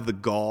I would have the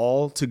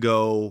gall to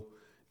go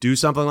do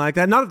something like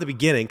that. Not at the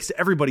beginning, because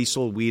everybody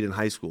sold weed in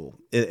high school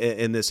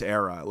in this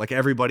era. Like,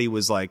 everybody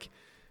was like,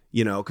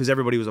 because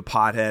everybody was a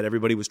pothead.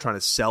 Everybody was trying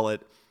to sell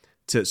it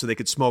so they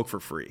could smoke for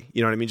free.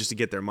 You know what I mean? Just to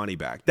get their money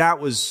back. That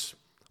was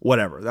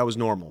whatever. That was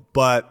normal.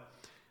 But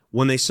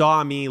when they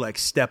saw me like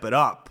step it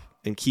up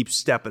and keep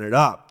stepping it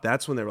up,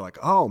 that's when they were like,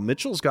 oh,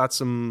 he's got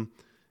some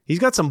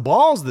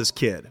balls, this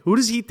kid. Who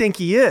does he think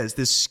he is?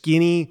 This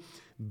skinny,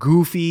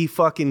 goofy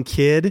fucking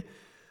kid,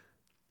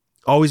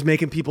 always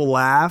making people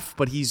laugh,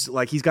 but he's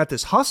got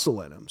this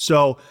hustle in him.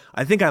 So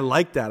I think I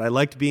liked that. I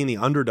liked being the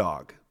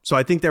underdog. So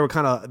I think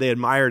they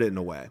admired it in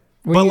a way.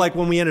 But like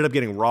when we ended up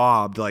getting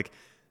robbed, like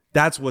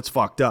that's what's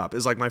fucked up.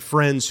 Is like my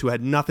friends who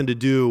had nothing to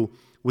do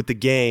with the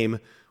game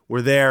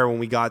were there when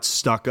we got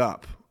stuck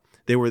up.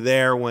 They were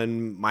there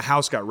when my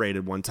house got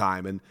raided one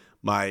time, and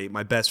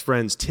my best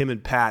friends, Tim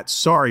and Pat,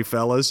 sorry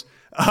fellas,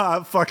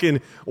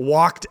 fucking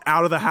walked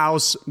out of the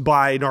house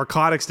by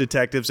narcotics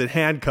detectives in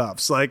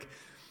handcuffs. Like,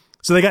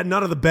 so they got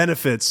none of the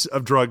benefits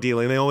of drug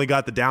dealing. They only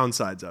got the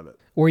downsides of it.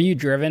 Were you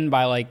driven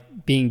by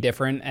like being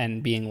different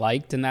and being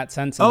liked in that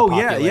sense? Oh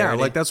yeah.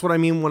 Like that's what I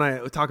mean when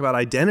I talk about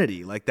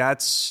identity. Like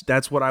that's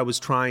what I was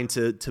trying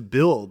to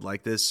build,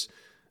 like this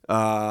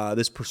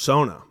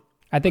persona.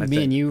 I think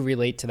me and you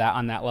relate to that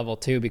on that level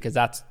too, because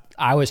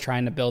I was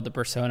trying to build the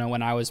persona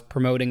when I was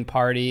promoting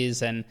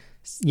parties and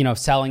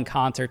selling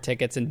concert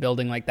tickets and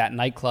building like that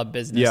nightclub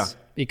business,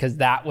 because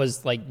that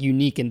was like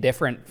unique and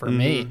different for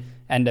me.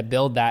 And to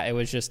build that, it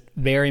was just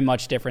very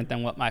much different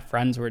than what my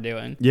friends were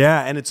doing.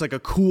 Yeah, and it's like a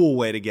cool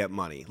way to get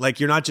money.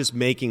 Like, you're not just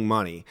making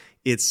money.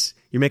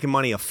 You're making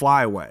money a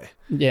fly way.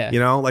 Yeah.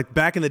 Like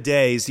back in the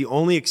days, the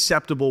only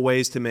acceptable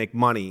ways to make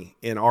money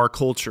in our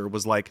culture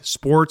was like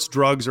sports,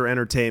 drugs, or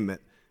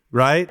entertainment,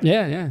 right?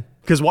 Yeah.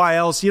 Because why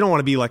else? You don't want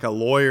to be like a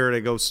lawyer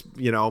to go,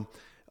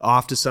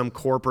 off to some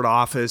corporate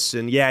office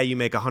and you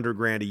make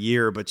 $100,000 a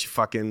year, but you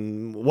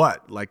fucking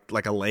what?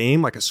 Like a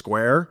lame, like a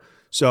square?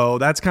 So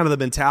that's kind of the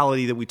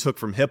mentality that we took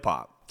from hip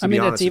hop. I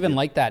mean, it's even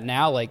like that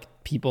now. Like,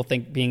 people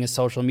think being a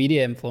social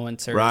media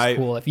influencer is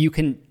cool. If you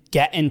can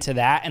get into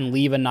that and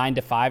leave a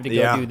 9-to-5 to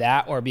go do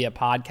that, or be a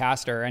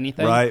podcaster or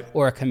anything,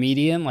 or a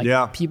comedian,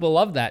 like people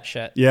love that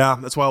shit. Yeah,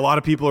 that's why a lot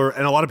of people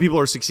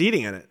are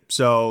succeeding in it.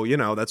 So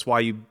that's why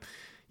you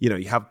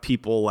have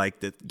people like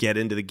that get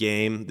into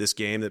this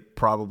game that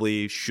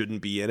probably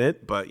shouldn't be in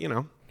it, but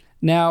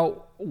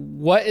Now,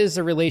 what is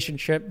the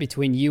relationship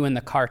between you and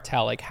the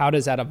cartel? Like, how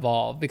does that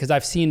evolve? Because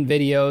I've seen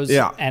videos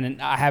and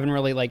I haven't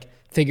really like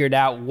figured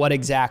out what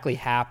exactly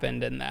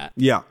happened in that.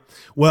 Yeah.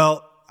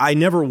 Well, I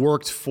never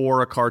worked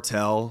for a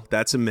cartel.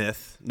 That's a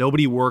myth.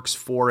 Nobody works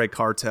for a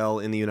cartel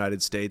in the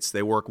United States.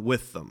 They work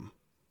with them.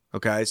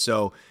 Okay.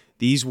 So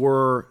these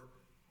were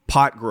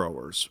pot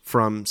growers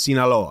from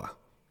Sinaloa,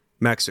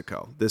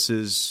 Mexico. This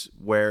is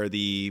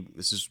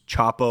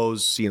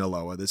Chapo's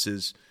Sinaloa. This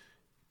is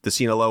the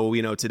Sinaloa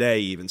we know today,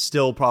 even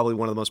still probably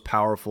one of the most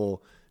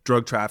powerful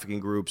drug trafficking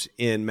groups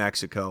in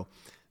Mexico.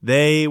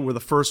 They were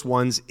the first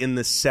ones in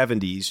the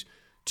 70s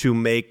to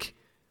make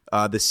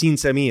the sin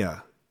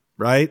semilla,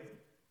 right?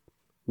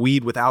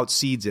 Weed without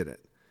seeds in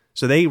it.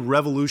 So they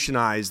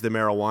revolutionized the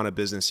marijuana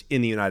business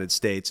in the United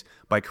States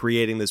by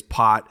creating this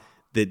pot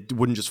that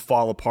wouldn't just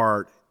fall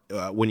apart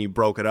when you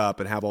broke it up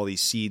and have all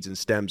these seeds and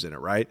stems in it,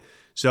 right?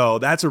 So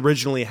that's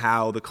originally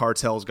how the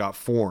cartels got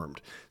formed.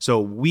 So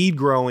weed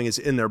growing is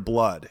in their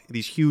blood.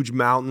 These huge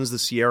mountains, the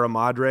Sierra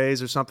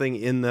Madres or something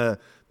in the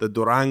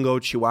Durango,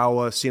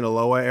 Chihuahua,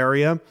 Sinaloa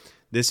area,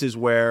 this is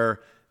where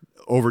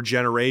over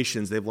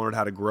generations they've learned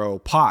how to grow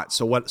pot.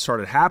 So what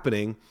started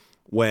happening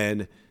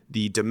when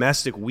the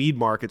domestic weed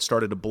market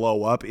started to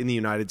blow up in the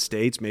United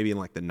States, maybe in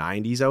like the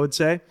 90s, I would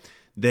say,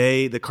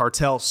 the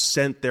cartel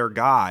sent their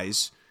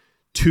guys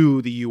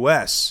to the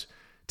U.S.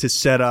 to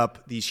set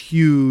up these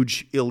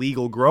huge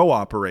illegal grow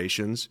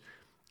operations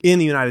in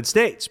the United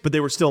States, but they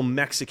were still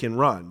Mexican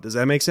run. Does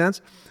that make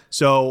sense?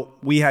 So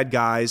we had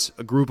guys,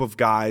 a group of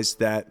guys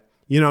that,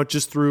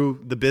 just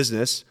through the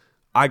business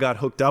I got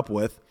hooked up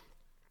with.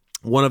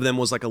 One of them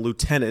was like a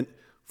lieutenant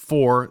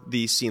for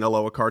the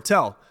Sinaloa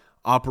cartel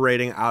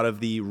operating out of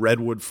the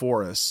redwood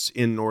forests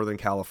in Northern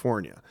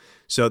California.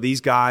 So these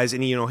guys,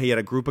 and he had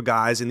a group of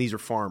guys, and these are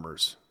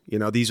farmers.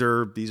 These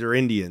are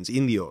Indians,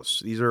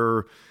 indios.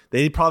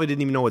 They probably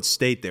didn't even know what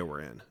state they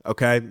were in,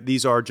 okay?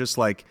 These are just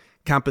like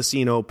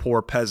campesino,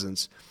 poor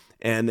peasants.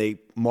 And they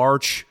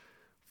march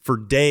for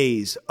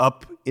days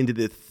up into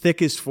the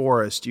thickest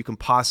forest you can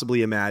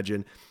possibly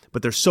imagine,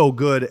 but they're so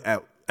good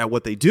at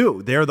what they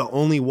do. They're the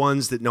only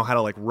ones that know how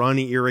to like run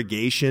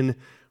irrigation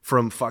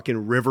from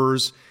fucking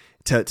rivers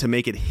to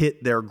make it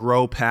hit their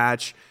grow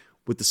patch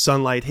with the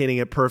sunlight hitting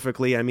it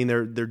perfectly. I mean,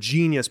 they're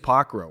genius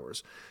pot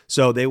growers.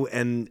 So they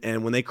and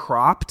when they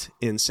cropped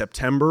in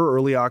September,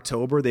 early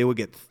October, they would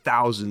get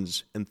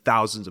thousands and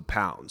thousands of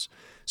pounds.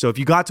 So if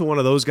you got to one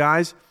of those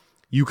guys,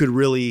 you could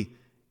really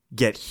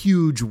get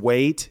huge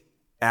weight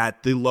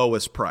at the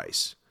lowest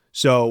price.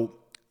 So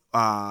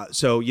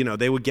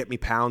they would get me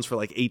pounds for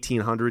like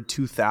 $1,800,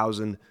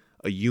 $2,000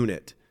 a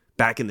unit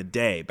back in the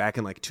day, back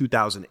in like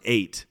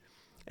 2008.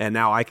 And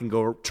now I can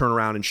go turn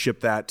around and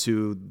ship that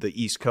to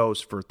the East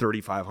Coast for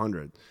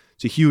 $3,500.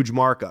 It's a huge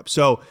markup.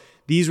 So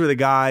these were the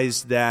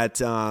guys that,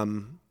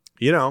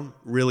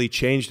 really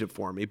changed it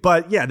for me.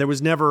 But yeah, they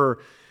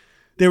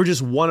were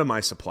just one of my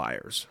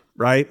suppliers,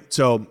 right?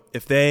 So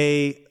if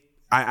I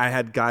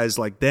had guys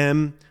like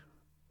them,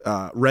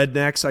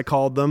 rednecks, I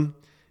called them,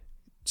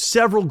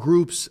 several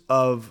groups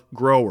of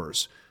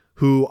growers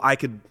who I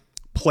could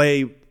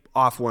play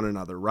off one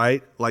another,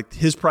 right? Like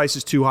his price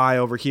is too high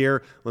over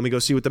here. Let me go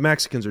see what the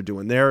Mexicans are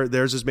doing.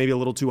 Theirs is maybe a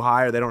little too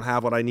high, or they don't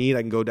have what I need.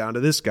 I can go down to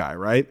this guy,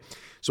 right?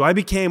 So I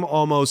became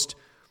almost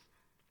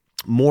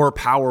more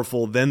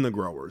powerful than the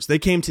growers. They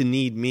came to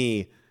need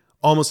me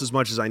almost as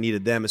much as I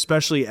needed them,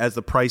 especially as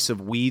the price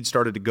of weed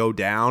started to go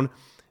down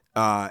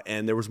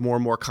and there was more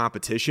and more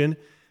competition.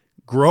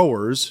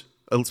 Growers,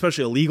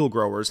 especially illegal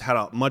growers, had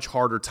a much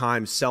harder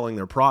time selling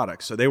their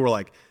products. So they were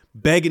like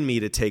begging me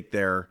to take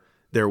their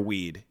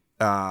weed,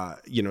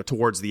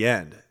 towards the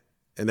end.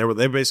 And they were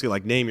basically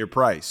like, name your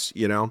price,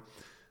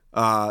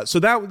 So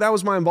that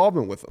was my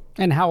involvement with them.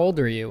 And how old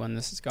are you when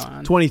this is going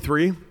on?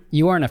 23.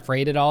 You weren't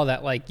afraid at all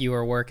that like you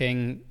were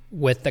working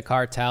with the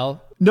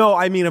cartel? No,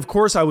 I mean, of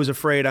course I was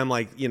afraid. I'm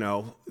like,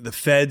 the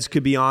feds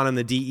could be on and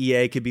the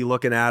DEA could be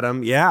looking at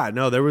them. Yeah,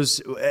 no,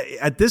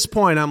 at this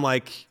point, I'm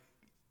like,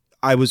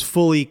 I was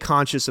fully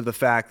conscious of the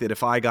fact that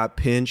if I got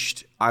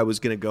pinched, I was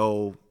going to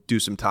go do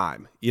some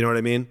time. You know what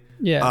I mean?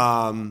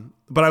 Yeah.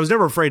 But I was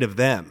never afraid of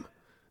them.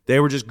 They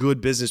were just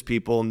good business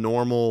people,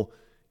 normal,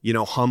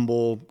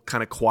 humble,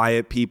 kind of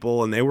quiet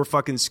people. And they were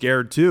fucking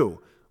scared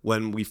too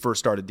when we first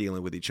started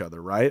dealing with each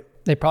other, right?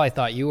 They probably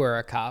thought you were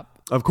a cop.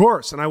 Of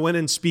course. And I went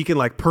in speaking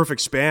like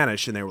perfect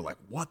Spanish, and they were like,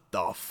 what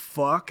the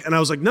fuck? And I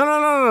was like,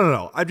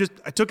 no. I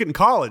took it in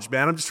college,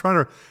 man. I'm just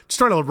trying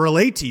to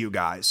relate to you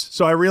guys.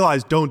 So I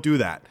realized, don't do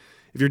that.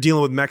 If you're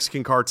dealing with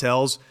Mexican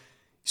cartels,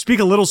 speak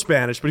a little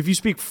Spanish, but if you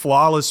speak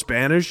flawless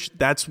Spanish,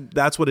 that's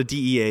what a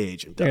DEA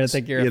agent does. They're gonna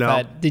think you're a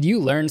fed. Did you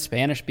learn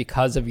Spanish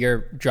because of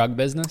your drug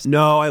business?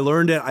 No, I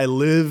learned it. I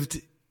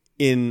lived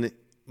in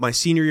my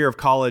senior year of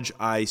college.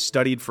 I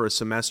studied for a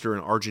semester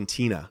in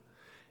Argentina,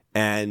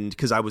 and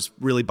because I was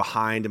really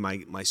behind in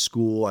my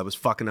school, I was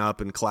fucking up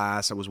in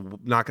class. I was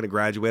not going to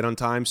graduate on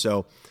time,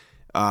 so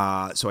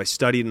I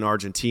studied in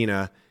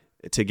Argentina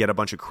to get a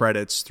bunch of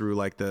credits through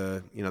like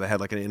they had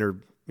like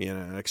an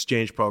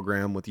exchange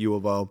program with U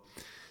of O.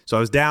 So I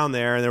was down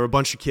there, and there were a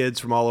bunch of kids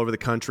from all over the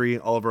country,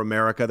 all over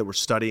America, that were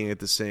studying at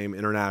the same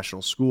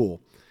international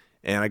school.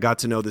 And I got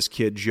to know this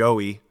kid,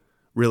 Joey,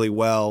 really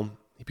well.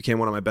 He became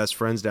one of my best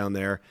friends down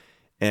there.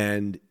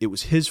 And it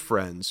was his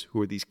friends who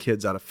were these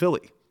kids out of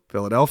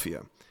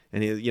Philadelphia.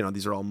 And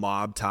these are all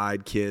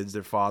mob-tied kids.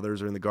 Their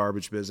fathers are in the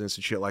garbage business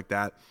and shit like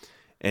that.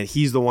 And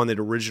he's the one that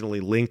originally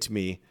linked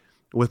me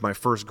with my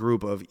first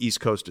group of East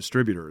Coast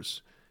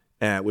distributors,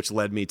 which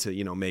led me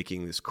to,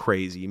 making this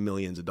crazy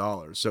millions of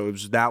dollars. So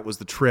that was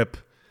the trip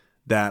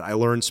that I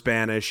learned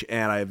Spanish,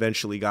 and I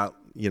eventually got,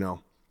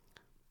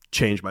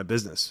 changed my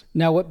business.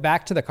 Now,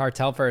 back to the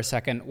cartel for a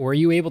second. Were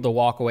you able to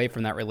walk away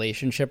from that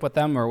relationship with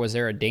them, or was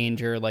there a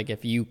danger, like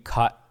if you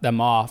cut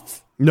them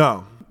off?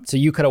 No. So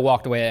you could have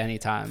walked away at any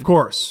time. Of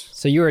course.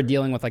 So you were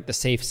dealing with like the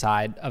safe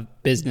side of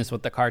business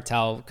with the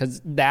cartel,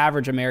 because the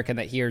average American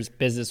that hears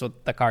business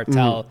with the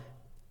cartel,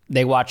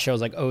 they watch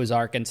shows like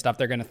Ozark and stuff.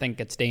 They're going to think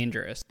it's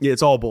dangerous. Yeah,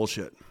 it's all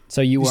bullshit.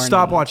 So you weren't.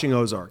 Stop watching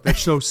Ozark. That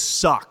show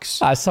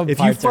sucks. Some if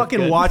you parts are fucking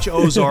good. watch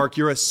Ozark,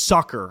 you're a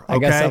sucker. Okay? I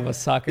guess I'm a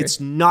sucker. It's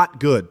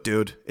not good,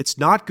 dude. It's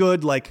not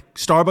good. Like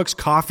Starbucks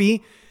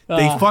coffee.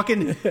 They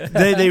fucking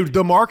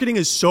the marketing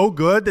is so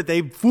good that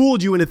they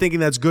fooled you into thinking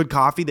that's good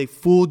coffee. They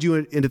fooled you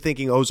into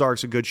thinking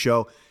Ozark's a good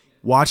show.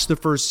 Watch the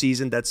first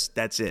season. That's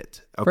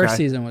it. Okay? First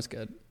season was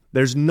good.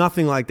 There's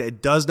nothing like that.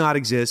 It does not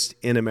exist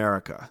in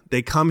America.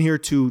 They come here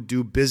to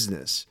do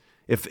business.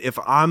 If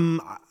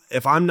I'm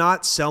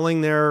not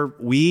selling their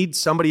weed,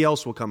 somebody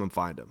else will come and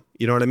find them.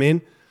 You know what I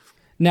mean?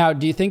 Now,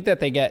 do you think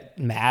that they get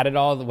mad at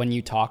all when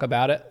you talk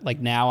about it, like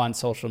now on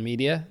social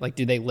media? Like,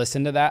 do they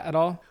listen to that at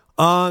all?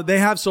 They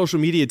have social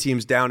media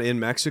teams down in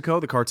Mexico.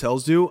 The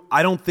cartels do.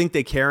 I don't think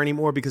they care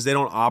anymore because they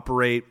don't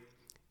operate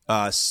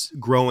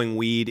growing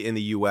weed in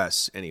the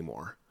U.S.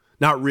 anymore.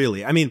 Not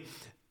really. I mean,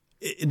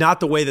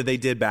 not the way that they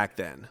did back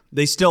then.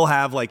 They still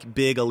have like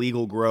big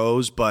illegal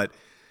grows, but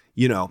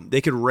you know, they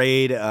could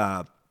raid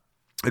a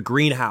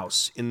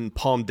greenhouse in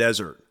Palm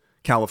Desert,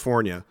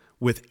 California,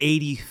 with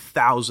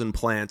 80,000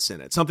 plants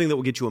in it. Something that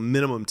will get you a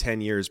minimum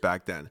 10 years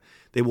back then.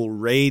 They will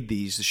raid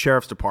these, the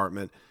sheriff's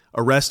department,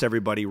 arrest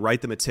everybody,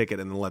 write them a ticket,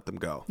 and then let them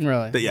go.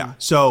 Really? But yeah.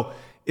 So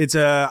it's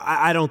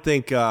I don't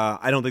think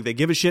they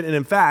give a shit. And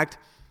in fact,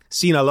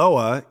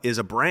 Sinaloa is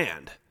a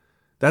brand.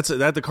 That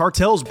the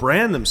cartels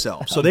brand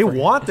themselves. So they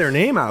want their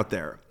name out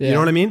there. Yeah. You know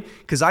what I mean?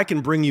 Because I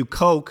can bring you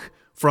Coke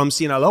from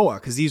Sinaloa,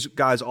 because these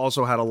guys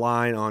also had a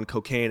line on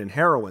cocaine and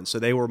heroin. So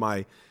they were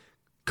my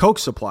Coke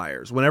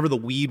suppliers. Whenever the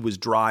weed was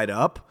dried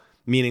up,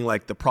 meaning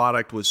like the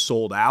product was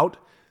sold out,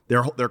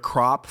 their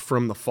crop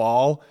from the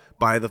fall,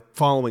 by the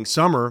following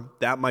summer,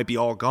 that might be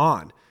all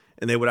gone.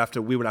 And we would have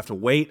to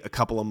wait a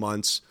couple of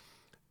months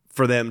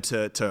for them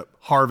to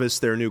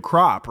harvest their new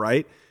crop,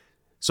 right?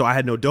 So I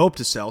had no dope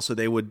to sell, so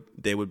they would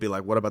be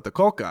like, what about the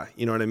coca?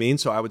 You know what I mean?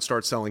 So I would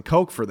start selling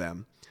Coke for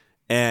them.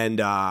 And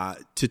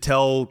to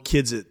tell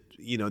kids at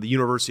the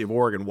University of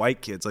Oregon,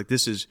 white kids, like,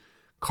 this is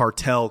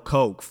cartel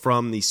Coke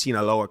from the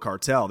Sinaloa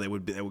cartel, they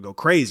would go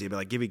crazy. They'd be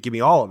like, give me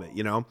all of it,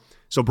 you know?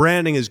 So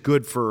branding is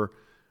good for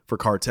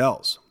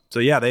cartels. So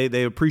yeah,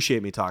 they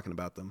appreciate me talking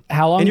about them.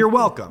 How long? And you're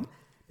welcome.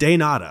 De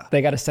nada.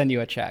 They got to send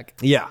you a check.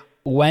 Yeah.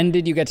 When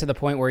did you get to the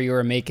point where you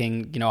were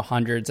making,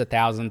 hundreds of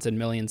thousands and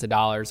millions of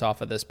dollars off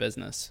of this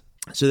business?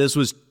 So this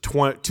was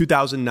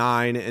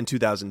 2009 and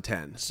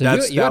 2010. So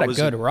you had a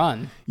good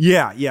run.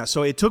 Yeah.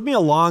 So it took me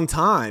a long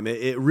time.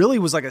 It really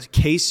was like a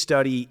case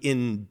study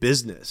in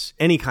business,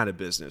 any kind of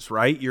business,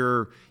 right?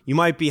 You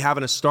might be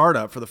having a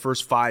startup for the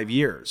first 5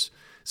 years.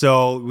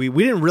 So we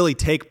didn't really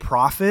take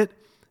profit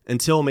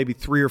until maybe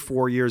 3 or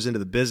 4 years into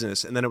the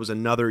business. And then it was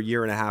another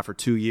year and a half or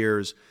 2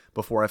 years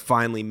before I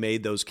finally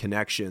made those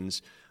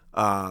connections.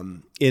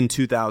 In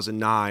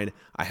 2009,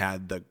 I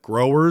had the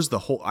growers,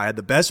 I had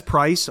the best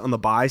price on the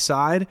buy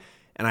side,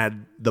 and I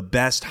had the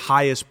best,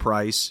 highest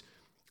price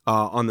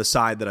on the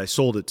side that I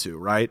sold it to,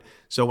 right?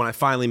 So when I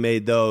finally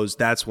made those,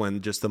 that's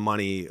when just the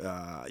money,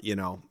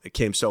 it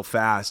came so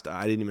fast,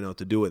 I didn't even know what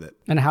to do with it.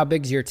 And how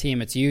big's your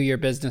team? It's you, your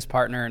business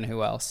partner, and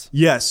who else?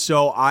 Yes.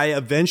 So I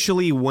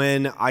eventually,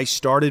 when I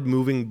started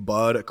moving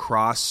bud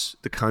across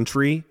the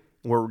country,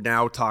 we're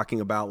now talking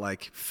about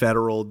like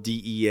federal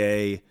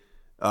DEA,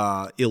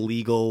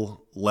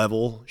 illegal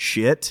level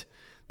shit.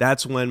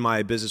 That's when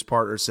my business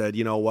partner said,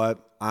 you know what,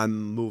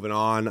 I'm moving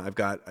on. I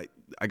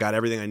got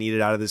everything I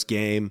needed out of this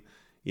game.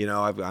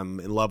 I'm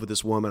in love with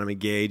this woman. I'm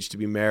engaged to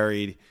be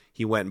married.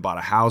 He went and bought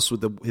a house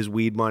with his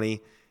weed money.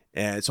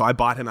 And so I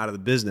bought him out of the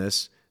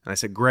business. And I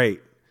said,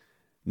 great.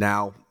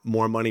 Now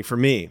more money for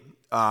me.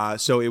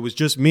 So it was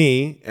just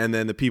me and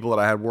then the people that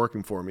I had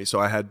working for me. So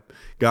I had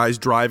guys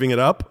driving it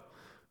up,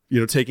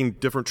 taking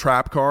different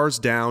trap cars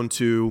down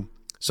to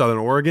Southern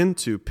Oregon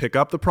to pick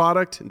up the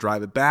product and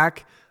drive it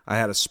back. I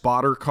had a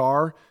spotter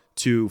car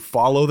to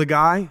follow the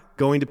guy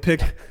going to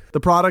pick the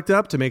product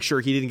up to make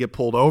sure he didn't get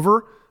pulled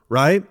over,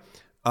 right?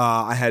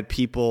 I had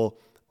people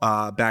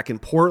back in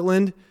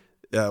Portland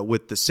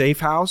with the safe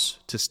house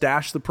to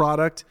stash the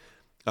product.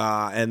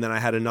 And then I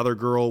had another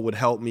girl would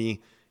help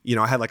me.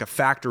 I had like a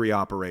factory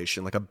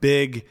operation, like a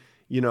big,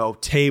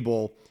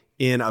 table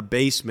in a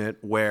basement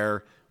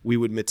where we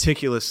would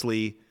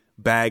meticulously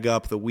bag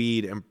up the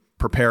weed and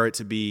prepare it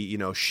to be,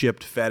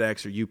 shipped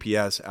FedEx or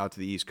UPS out to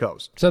the East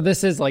Coast. So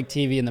this is like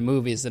TV in the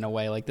movies in a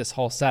way, like this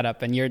whole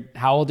setup. And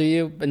how old are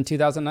you in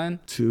 2009?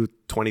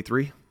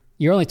 23.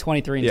 You're only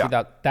 23 in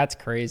 2000. That's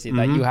crazy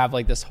that you have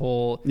like this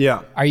whole...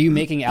 Yeah. Are you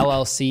making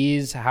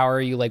LLCs? How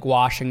are you like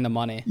washing the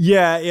money?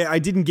 Yeah, I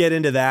didn't get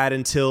into that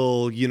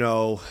until,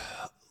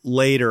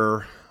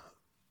 later.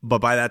 But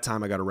by that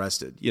time I got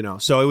arrested,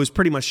 So it was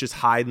pretty much just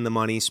hiding the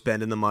money,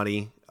 spending the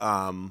money.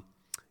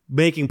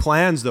 Making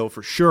plans though,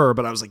 for sure.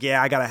 But I was like,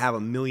 I got to have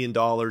 $1 million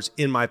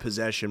in my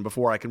possession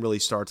before I can really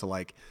start to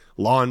like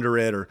launder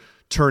it or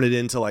turn it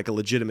into like a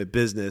legitimate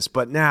business.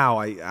 But now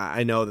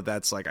I know that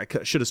that's like,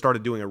 I should have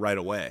started doing it right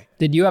away.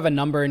 Did you have a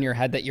number in your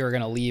head that you were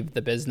going to leave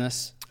the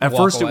business? At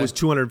first it was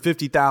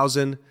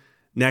 250,000.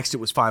 Next it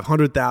was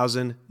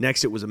 500,000.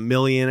 Next it was $1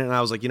 million. And I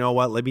was like, you know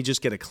what? Let me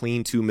just get a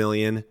clean 2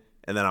 million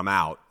and then I'm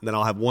out. And then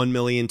I'll have 1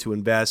 million to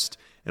invest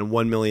and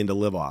 1 million to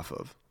live off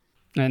of.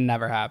 And it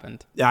never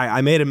happened.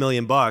 I made $1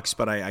 million,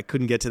 but I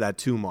couldn't get to that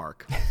 2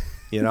 mark.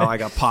 You know, I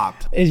got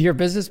popped. Is your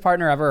business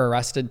partner ever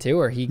arrested too,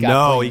 or he got?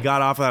 No, clean? he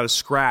got off without a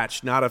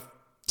scratch, not a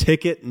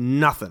ticket,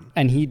 nothing.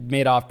 And he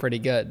made off pretty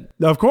good.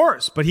 Of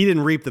course, but he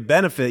didn't reap the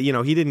benefit. You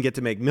know, he didn't get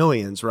to make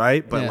millions,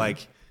 right? But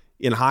like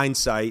in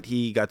hindsight,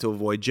 he got to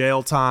avoid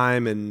jail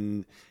time,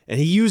 and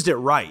he used it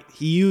right.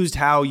 He used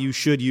how you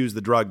should use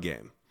the drug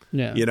game.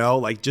 Yeah, you know,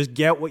 like just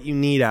get what you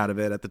need out of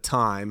it at the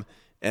time,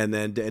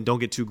 and don't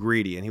get too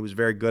greedy. And he was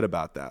very good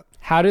about that.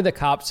 How did the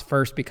cops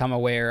first become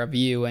aware of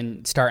you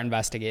and start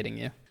investigating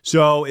you?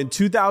 So in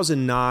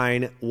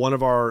 2009, one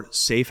of our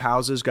safe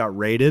houses got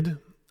raided.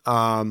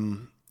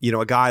 You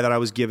know, a guy that I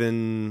was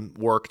giving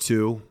work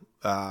to,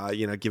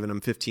 you know, giving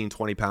him 15,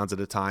 20 pounds at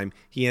a time.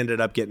 He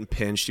ended up getting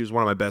pinched. He was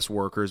one of my best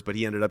workers, but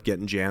he ended up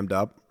getting jammed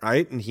up,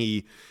 right? And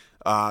he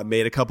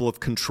made a couple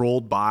of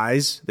controlled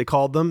buys, they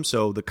called them.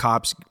 So the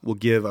cops will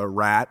give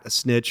a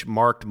snitch,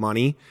 marked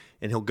money,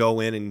 and he'll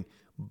go in and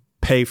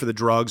pay for the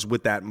drugs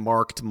with that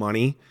marked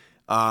money.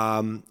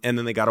 And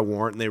then they got a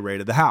warrant and they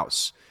raided the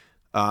house.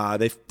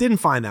 They didn't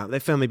find that. They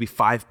found maybe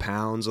 5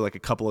 pounds or like a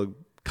couple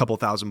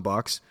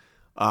 $1,000.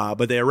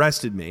 But they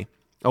arrested me.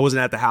 I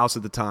wasn't at the house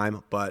at the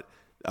time, but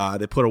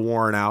they put a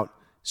warrant out.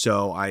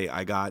 So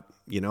I got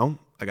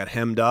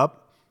hemmed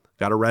up,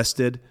 got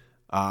arrested.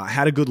 I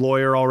had a good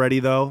lawyer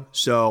already though.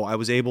 So I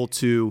was able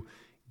to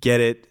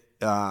get it,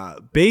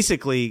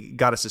 basically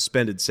got a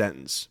suspended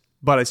sentence,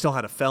 but I still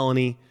had a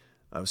felony.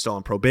 I was still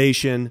on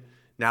probation.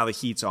 Now the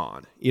heat's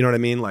on. You know what I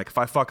mean? Like if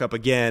I fuck up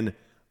again,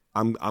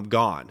 I'm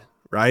gone.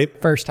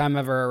 Right? First time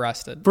ever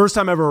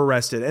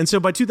arrested. And so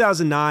by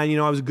 2009, you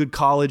know, I was a good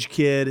college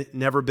kid,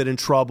 never been in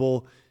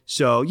trouble.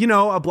 So, you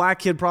know, a black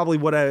kid probably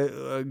would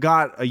have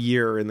got a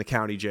year in the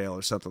county jail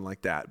or something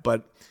like that.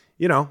 But,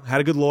 you know, had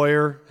a good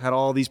lawyer, had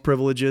all these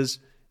privileges.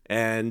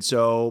 And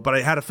so, but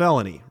I had a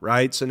felony,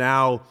 right? So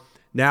now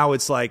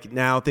it's like,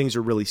 now things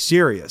are really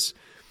serious.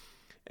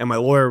 And my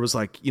lawyer was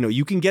like, you know,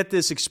 you can get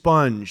this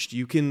expunged.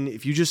 You can,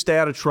 if you just stay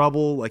out of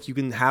trouble, like you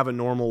can have a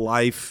normal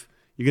life,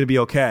 you're going to be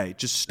okay.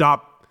 Just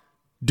stop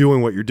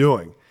doing what you're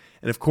doing.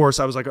 And of course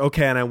I was like,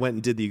 okay. And I went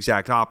and did the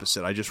exact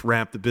opposite. I just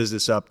ramped the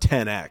business up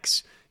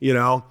 10x, you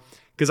know,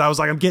 because I was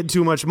like, I'm getting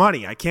too much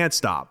money. I can't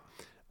stop.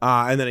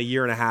 And then a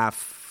year and a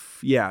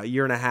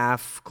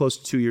half, close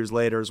to 2 years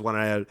later is when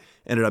I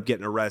ended up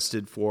getting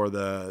arrested for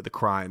the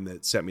crime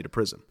that sent me to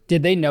prison.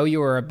 Did they know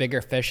you were a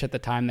bigger fish at the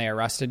time they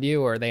arrested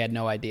you, or they had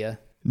no idea?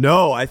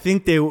 No, I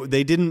think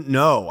they didn't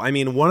know. I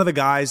mean, one of the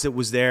guys that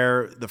was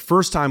there the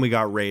first time we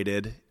got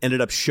raided ended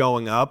up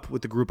showing up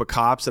with the group of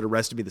cops that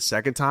arrested me the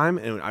second time.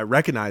 And I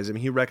recognized him.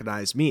 He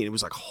recognized me. And it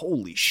was like,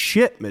 holy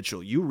shit,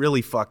 Mitchell, you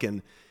really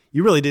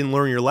didn't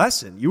learn your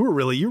lesson. You're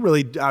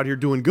really out here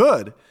doing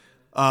good.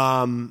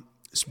 But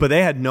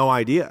they had no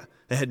idea.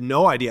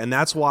 And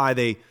that's why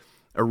they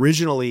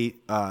originally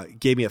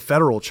gave me a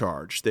federal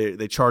charge.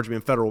 They charged me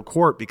in federal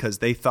court because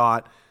they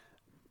thought,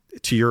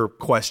 to your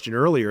question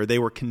earlier, they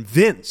were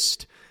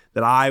convinced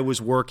that I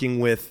was working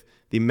with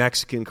the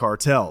Mexican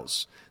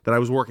cartels, that I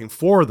was working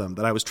for them,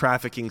 that I was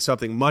trafficking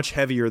something much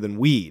heavier than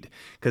weed,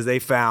 because they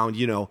found,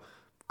 you know,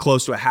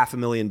 close to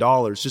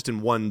 $500,000 just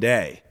in one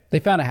day. They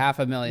found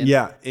 $500,000.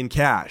 Yeah, in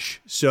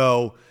cash.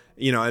 So,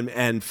 you know,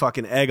 and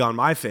fucking egg on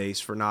my face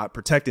for not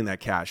protecting that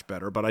cash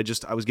better, but I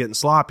was getting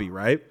sloppy,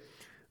 right?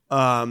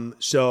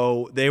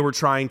 So they were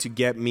trying to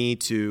get me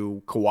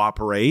to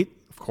cooperate,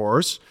 of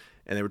course.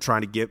 And they were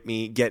trying to get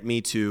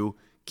me to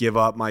give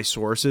up my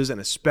sources, and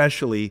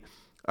especially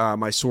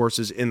my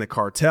sources in the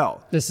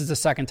cartel. This is the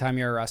second time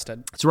you're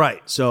arrested. That's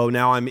right. So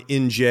now I'm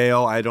in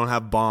jail. I don't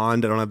have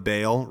bond. I don't have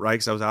bail, right?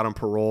 Because I was out on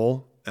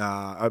parole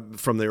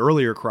from the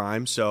earlier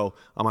crime. So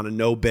I'm on a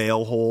no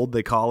bail hold,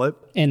 they call it.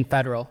 In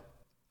federal.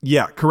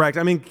 Yeah, correct.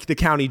 I'm in the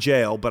county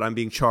jail, but I'm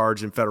being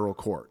charged in federal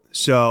court.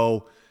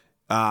 So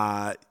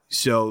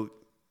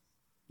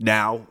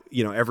now,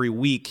 you know, every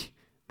week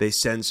they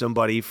send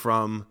somebody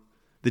from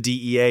the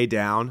DEA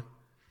down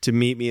to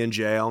meet me in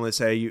jail, and they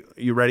say,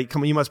 you ready?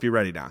 Come on, you must be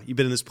ready now. You've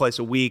been in this place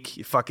a week.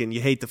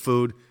 You hate the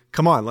food.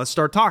 Come on, let's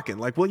start talking.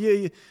 Like, well,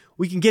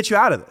 we can get you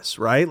out of this,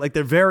 right? Like,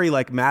 they're very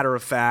like matter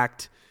of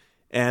fact,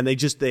 and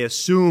they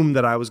assumed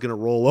that I was going to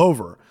roll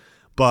over.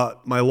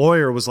 But my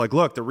lawyer was like,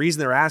 look, the reason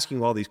they're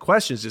asking all these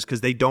questions is because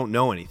they don't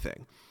know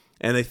anything,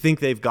 and they think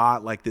they've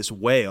got like this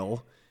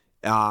whale.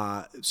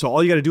 So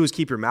all you got to do is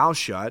keep your mouth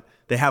shut.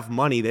 They have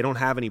money. They don't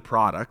have any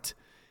product.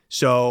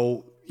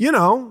 So, you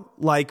know,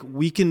 like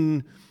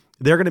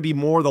they're going to be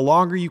more, the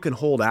longer you can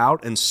hold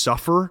out and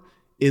suffer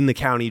in the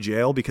county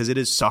jail, because it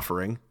is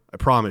suffering, I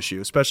promise you,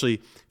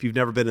 especially if you've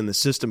never been in the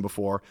system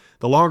before,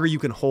 the longer you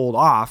can hold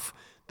off,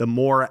 the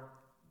more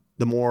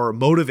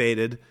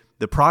motivated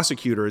the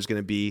prosecutor is going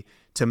to be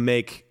to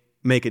make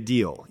make a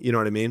deal. You know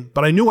what I mean?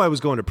 But I knew I was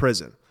going to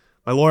prison.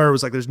 My lawyer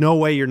was like, there's no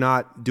way you're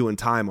not doing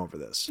time over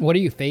this. What are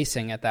you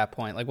facing at that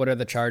point? Like, what are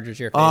the charges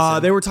you're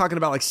facing? They were talking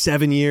about like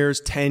 7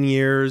 years, 10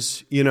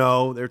 years. You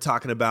know, they were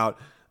talking about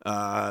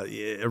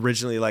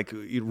originally like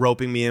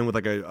roping me in with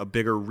like a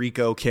bigger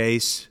RICO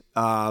case,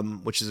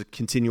 which is a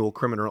continual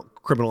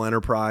criminal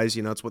enterprise.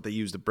 You know, it's what they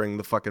use to bring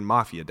the fucking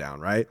mafia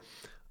down, right?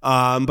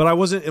 But I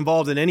wasn't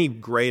involved in any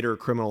greater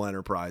criminal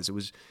enterprise. It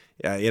was,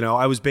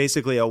 I was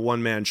basically a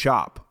one-man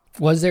shop.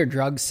 Was there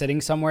drugs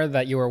sitting somewhere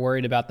that you were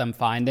worried about them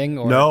finding?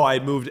 Or? No,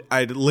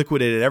 I'd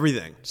liquidated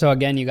everything. So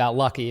again, you got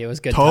lucky. It was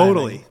good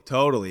timing.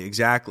 Totally,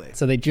 exactly.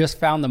 So they just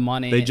found the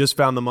money.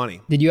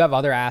 Did you have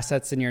other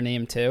assets in your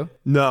name too?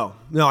 No,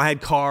 I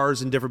had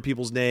cars in different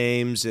people's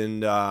names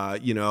and,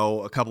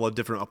 a couple of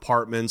different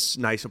apartments,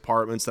 nice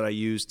apartments that I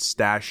used to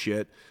stash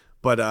shit.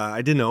 But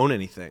I didn't own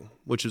anything,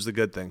 which was the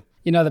good thing.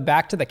 You know, the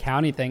back to the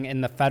county thing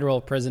in the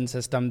federal prison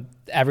system,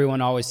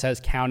 everyone always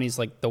says county's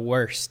like the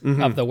worst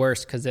of the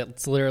worst because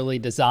it's literally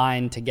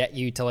designed to get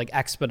you to like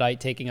expedite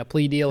taking a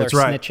plea deal That's or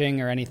right. snitching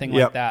or anything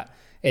like that.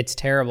 It's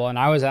terrible. And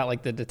I was at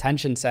like the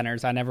detention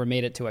centers. I never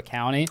made it to a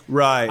county.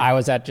 Right. I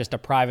was at just a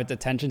private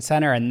detention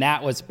center and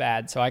that was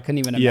bad. So I couldn't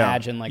even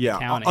imagine a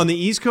county. On the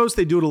East Coast,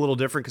 they do it a little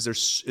different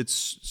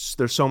because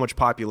there's so much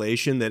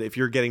population that if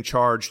you're getting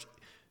charged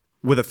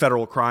with a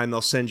federal crime, they'll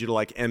send you to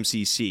like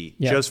MCC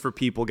just for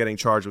people getting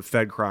charged with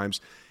Fed crimes.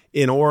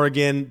 In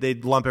Oregon,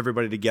 they'd lump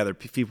everybody together.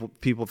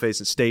 People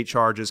facing state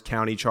charges,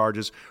 county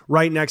charges,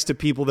 right next to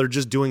people that are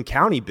just doing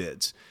county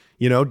bids.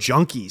 You know,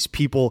 junkies,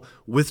 people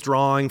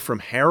withdrawing from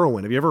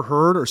heroin. Have you ever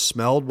heard or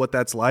smelled what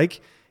that's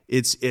like?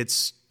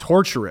 It's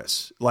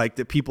torturous. Like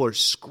that people are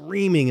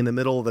screaming in the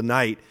middle of the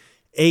night,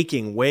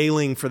 aching,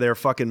 wailing for their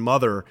fucking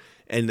mother,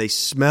 and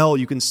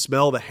you can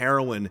smell the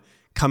heroin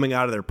coming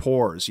out of their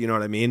pores, you know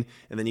what I mean?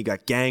 And then you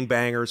got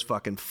gangbangers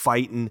fucking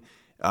fighting,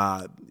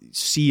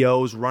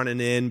 COs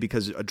running in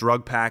because a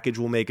drug package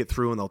will make it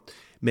through and they'll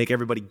make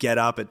everybody get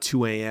up at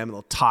 2 a.m. and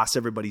they'll toss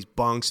everybody's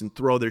bunks and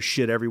throw their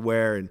shit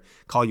everywhere and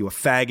call you a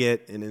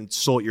faggot and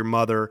insult your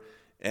mother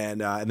and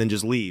then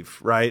just leave,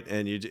 right?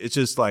 And it's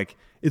just like,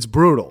 it's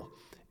brutal.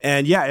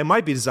 And yeah, it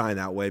might be designed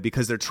that way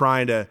because they're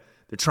trying to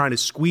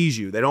squeeze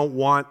you. They don't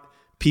want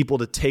people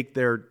to take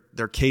their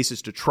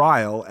cases to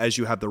trial as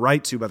you have the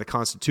right to by the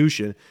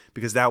Constitution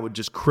because that would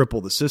just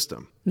cripple the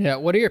system. Yeah.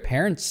 What are your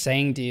parents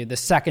saying to you the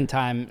second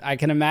time? I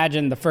can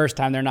imagine the first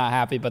time they're not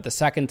happy, but the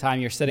second time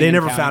you're sitting They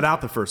never found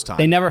out the first time.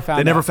 They never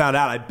found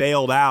out. I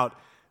bailed out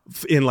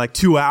in like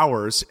 2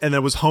 hours and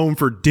then was home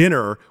for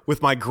dinner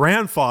with my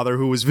grandfather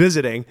who was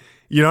visiting.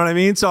 You know what I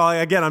mean? So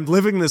again, I'm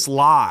living this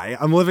lie.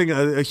 I'm living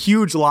a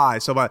huge lie.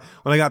 So when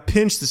I got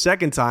pinched the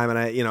second time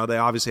and they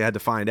obviously had to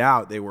find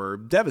out, they were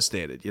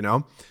devastated,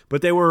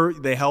 but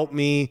they helped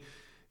me,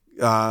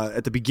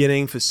 at the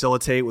beginning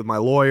facilitate with my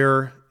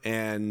lawyer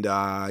and,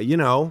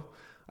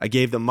 I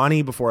gave them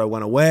money before I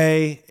went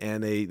away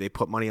and they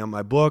put money on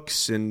my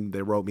books and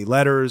they wrote me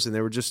letters and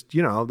they were just,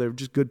 they were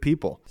just good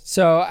people.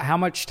 So how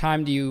much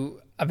time do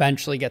you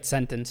eventually get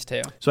sentenced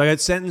to? So I got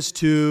sentenced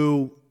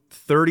to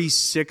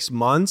 36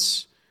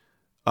 months,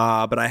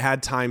 but I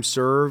had time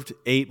served,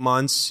 8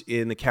 months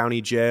in the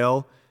county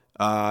jail,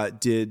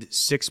 did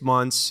 6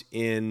 months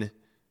in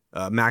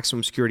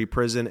maximum security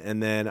prison,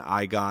 and then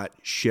I got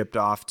shipped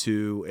off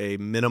to a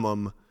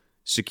minimum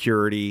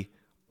security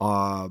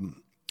on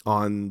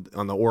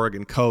the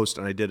Oregon coast,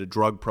 and I did a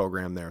drug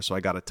program there, so I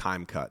got a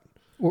time cut.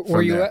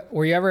 Were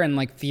you ever in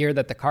like fear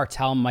that the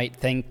cartel might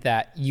think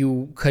that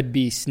you could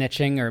be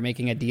snitching or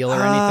making a deal or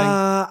anything?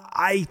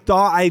 I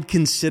thought I'd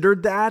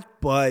considered that,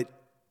 but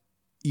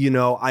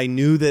I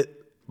knew that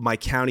my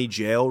county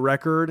jail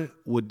record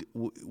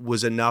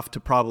was enough to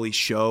probably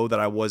show that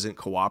I wasn't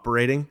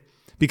cooperating.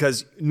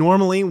 Because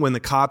normally when the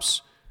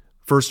cops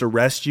first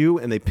arrest you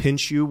and they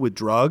pinch you with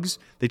drugs,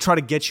 they try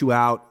to get you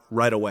out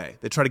right away.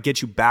 They try to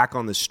get you back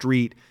on the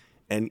street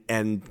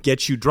and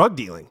get you drug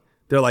dealing.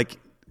 They're like,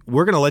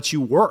 we're going to let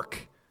you work.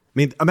 I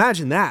mean,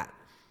 imagine that.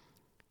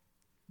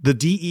 The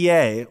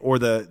DEA or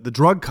the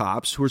drug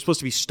cops who are supposed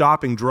to be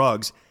stopping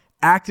drugs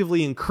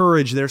actively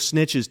encourage their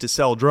snitches to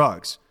sell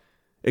drugs.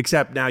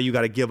 Except now you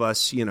got to give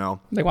us, they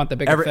want the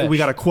bigger fish. We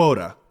got a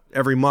quota.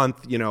 Every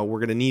month, we're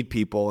going to need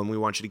people and we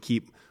want you to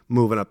keep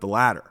moving up the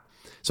ladder.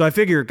 So I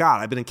figure,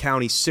 God, I've been in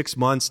county 6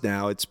 months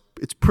now. It's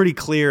pretty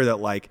clear that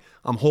like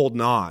I'm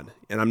holding on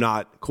and I'm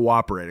not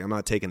cooperating. I'm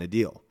not taking a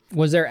deal.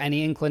 Was there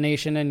any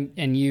inclination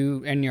in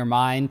your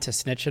mind to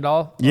snitch at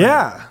all?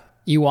 Yeah.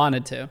 You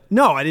wanted to?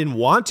 No, I didn't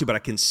want to, but I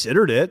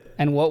considered it.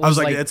 And what was I was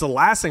like, it's the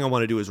last thing I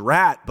want to do is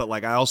rat, but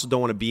like I also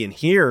don't want to be in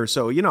here.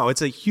 So,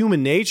 it's a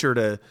human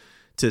nature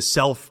to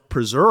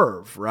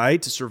self-preserve,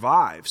 right? To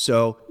survive.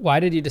 So why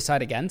did you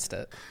decide against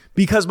it?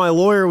 Because my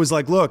lawyer was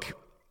like, look,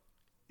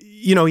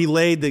 he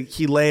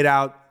laid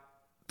out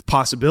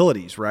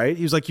possibilities, right?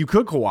 He was like, you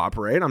could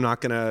cooperate. I'm not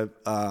gonna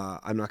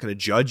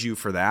judge you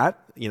for that.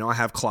 I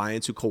have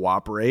clients who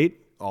cooperate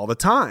all the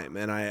time,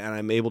 and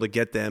I'm able to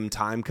get them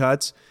time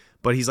cuts.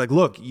 But he's like,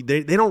 look,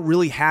 they don't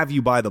really have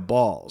you by the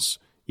balls.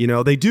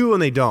 They do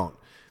and they don't.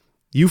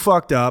 You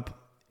fucked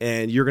up,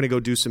 and you're going to go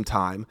do some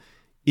time.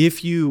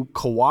 If you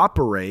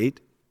cooperate,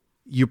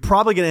 you're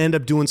probably going to end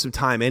up doing some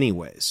time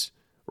anyways,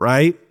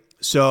 right?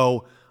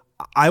 So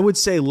I would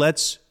say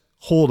let's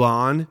hold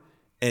on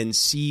and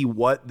see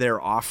what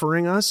they're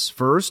offering us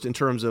first in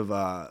terms of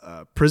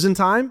prison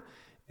time.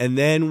 And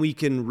then we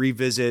can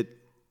revisit,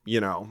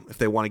 if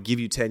they want to give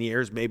you 10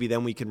 years, maybe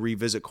then we can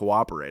revisit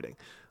cooperating.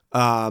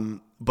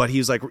 But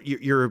he's like,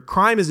 your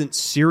crime isn't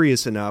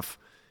serious enough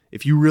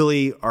if you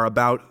really are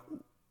about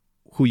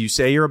who you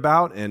say you're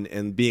about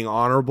and being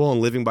honorable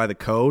and living by the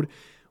code.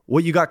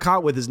 What you got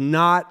caught with is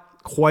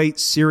not quite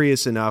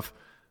serious enough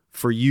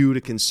for you to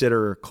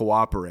consider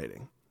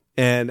cooperating.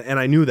 And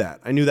I knew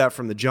that. I knew that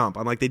from the jump.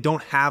 I'm like, they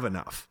don't have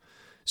enough.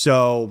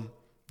 So,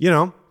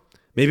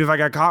 maybe if I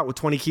got caught with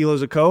 20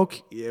 kilos of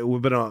coke, it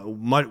would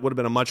have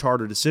been a much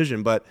harder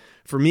decision. But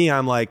for me,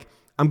 I'm like,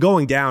 I'm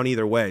going down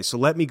either way. So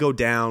let me go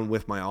down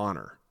with my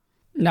honor.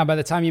 Now, by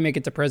the time you make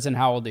it to prison,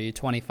 how old are you?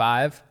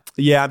 25?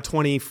 Yeah, I'm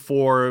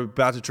 24,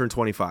 about to turn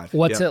 25.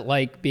 What's it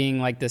like being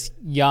like this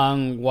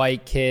young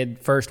white kid,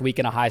 first week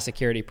in a high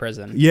security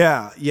prison?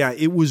 Yeah.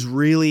 It was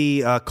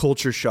really a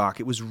culture shock.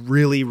 It was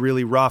really,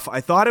 really rough.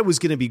 I thought it was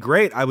going to be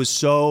great. I was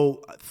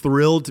so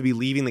thrilled to be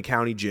leaving the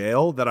county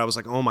jail that I was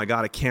like, oh my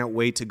God, I can't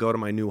wait to go to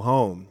my new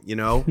home.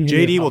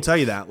 JD will tell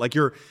you that. Like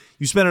you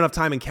spend enough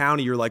time in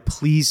county, you're like,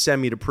 please send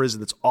me to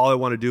prison. That's all I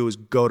want to do is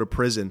go to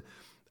prison.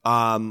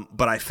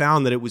 But I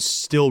found that it was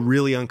still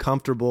really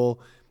uncomfortable.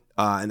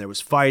 And there was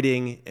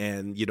fighting,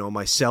 and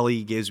my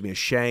cellie gives me a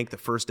shank the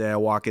first day I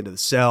walk into the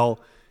cell,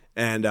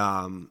 and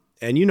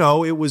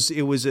it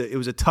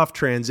was a tough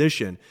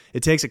transition.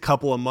 It takes a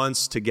couple of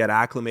months to get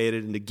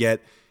acclimated and to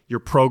get your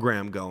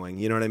program going.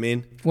 You know what I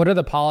mean? What are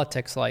the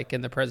politics like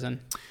in the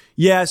prison?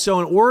 Yeah, so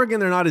in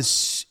Oregon, they're not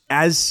as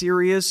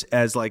serious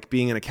as like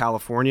being in a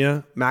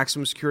California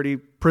maximum security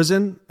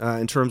prison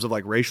in terms of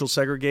like racial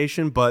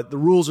segregation, but the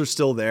rules are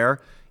still there.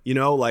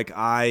 Like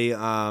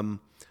I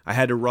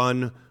had to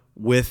run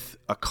with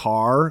a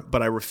car,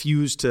 but I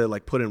refused to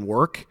like put in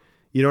work.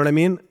 You know what I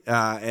mean?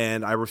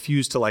 And I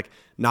refused to like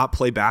not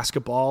play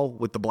basketball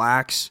with the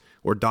blacks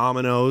or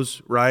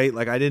dominoes, right?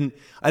 Like I didn't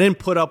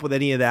put up with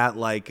any of that.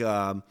 Like,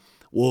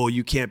 whoa,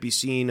 you can't be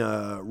seen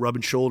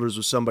rubbing shoulders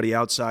with somebody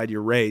outside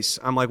your race.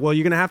 I'm like, well,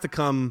 you're gonna have to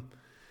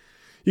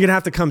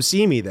come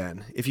see me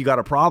then if you got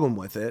a problem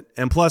with it.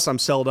 And plus, I'm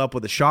celled up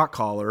with a shot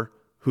caller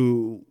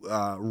who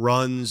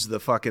runs the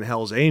fucking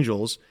Hells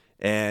Angels.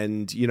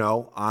 And,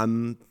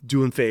 I'm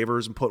doing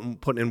favors and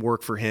putting in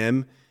work for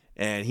him,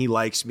 and he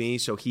likes me.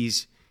 So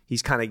he's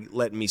kind of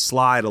letting me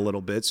slide a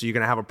little bit. So you're going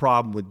to have a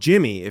problem with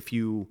Jimmy if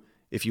you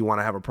want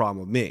to have a problem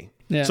with me.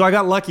 Yeah. So I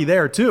got lucky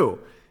there too.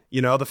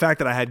 The fact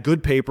that I had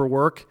good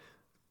paperwork,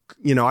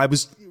 I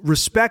was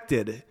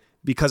respected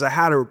because I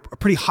had a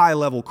pretty high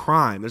level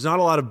crime. There's not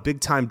a lot of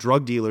big time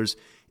drug dealers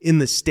in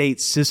the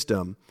state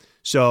system.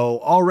 So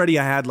already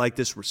I had like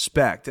this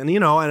respect, and,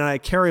 and I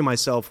carry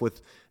myself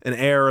with an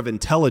air of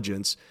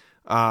intelligence.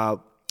 I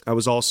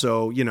was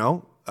also,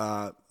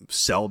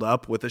 celled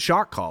up with a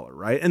shot caller,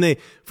 right? And they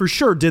for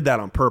sure did that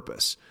on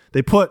purpose.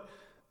 They put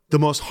the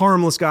most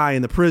harmless guy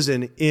in the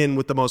prison in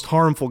with the most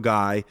harmful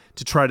guy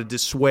to try to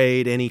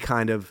dissuade any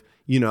kind of,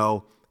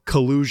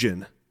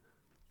 collusion.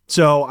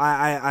 So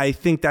I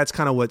think that's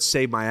kind of what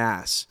saved my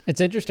ass.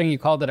 It's interesting you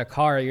called it a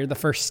car. You're the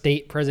first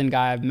state prison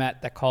guy I've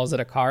met that calls it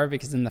a car,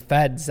 because in the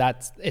feds,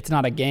 it's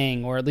not a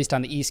gang, or at least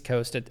on the East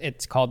Coast,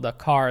 it's called the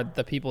car,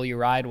 the people you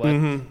ride with.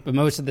 Mm-hmm. But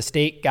most of the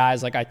state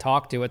guys like I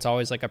talk to, it's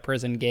always like a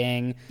prison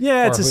gang.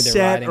 Yeah, it's a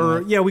set,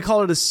 we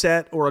call it a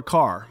set or a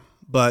car.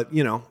 But,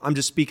 I'm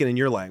just speaking in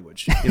your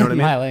language. You know what I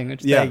mean? My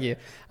language. Yeah. Thank you.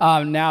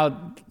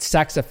 Now,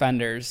 sex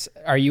offenders,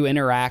 are you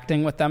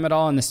interacting with them at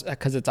all in this,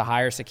 because it's a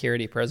higher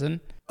security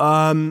prison?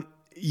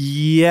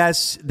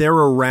 Yes, they're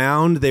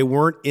around. They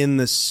weren't in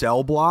the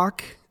cell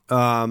block.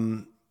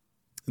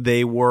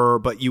 They were,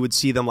 but you would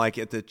see them like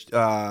at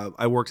the,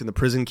 I worked in the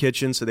prison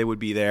kitchen, so they would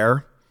be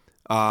there.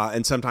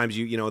 And sometimes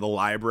the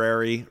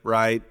library,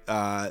 right?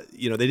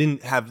 They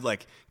didn't have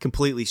like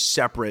completely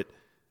separate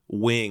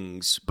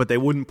wings, but they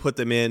wouldn't put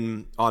them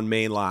in on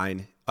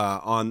mainline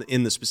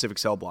in the specific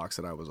cell blocks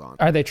that I was on.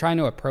 Are they trying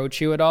to approach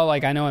you at all?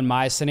 Like I know in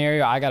my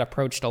scenario, I got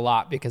approached a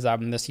lot because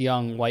I'm this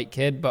young white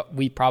kid, but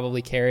we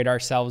probably carried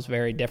ourselves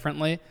very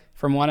differently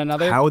from one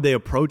another. How would they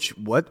approach?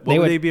 What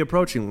would they be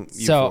approaching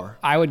you for?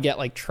 I would get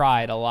like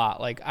tried a lot.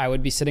 Like I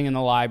would be sitting in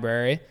the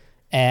library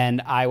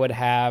and I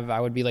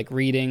would be like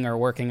reading or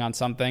working on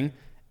something.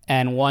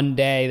 And one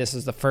day, this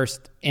is the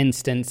first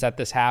instance that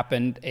this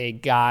happened,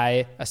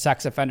 a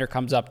sex offender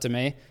comes up to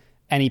me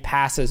and he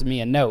passes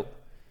me a note.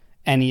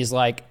 And he's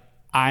like,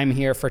 I'm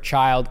here for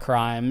child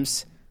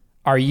crimes.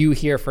 Are you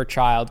here for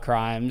child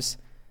crimes?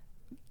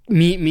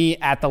 Meet me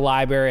at the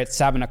library at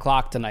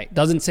 7:00 tonight.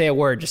 Doesn't say a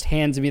word, just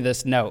hands me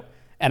this note.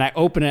 And I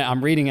open it,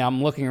 I'm reading it,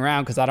 I'm looking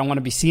around because I don't want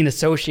to be seen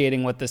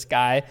associating with this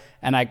guy.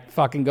 And I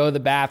fucking go to the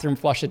bathroom,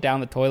 flush it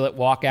down the toilet,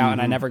 walk out,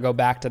 and I never go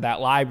back to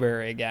that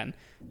library again.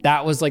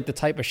 That was like the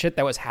type of shit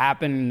that was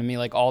happening to me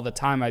like all the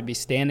time. I'd be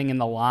standing in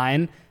the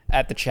line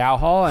at the chow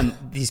hall, and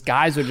these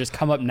guys would just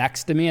come up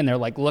next to me and they're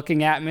like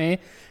looking at me.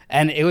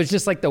 And it was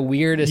just like the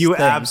weirdest You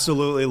thing.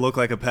 Absolutely look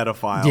like a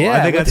pedophile. Yeah,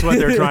 I think that's what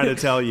they're trying to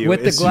tell you.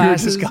 With the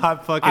glasses. You just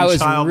got fucking I was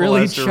child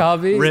really molester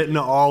chubby. written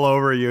all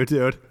over you,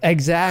 dude.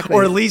 Exactly.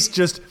 Or at least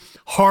just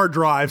hard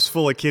drives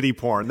full of kiddie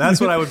porn.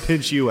 That's what I would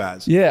pinch you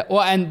as. Yeah.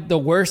 Well, and the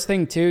worst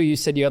thing too, you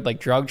said you had like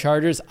drug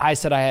charges. I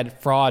said I had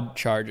fraud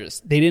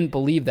charges. They didn't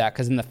believe that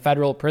because in the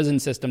federal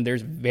prison system,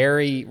 there's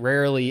very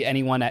rarely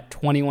anyone at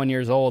 21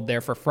 years old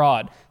there for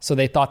fraud. So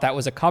they thought that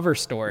was a cover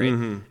story.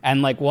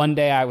 And like one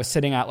day I was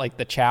sitting at like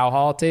the chow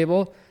hall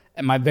table,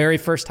 and my very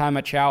first time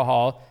at chow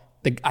hall,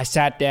 I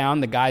sat down,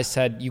 the guy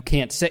said, you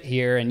can't sit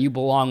here and you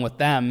belong with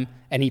them.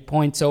 And he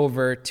points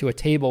over to a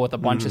table with a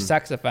bunch of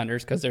sex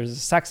offenders because there's a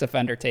sex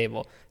offender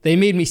table. They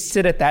made me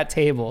sit at that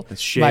table.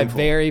 That's shameful. My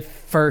very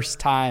first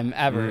time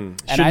ever. And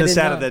Shouldn't have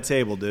sat at that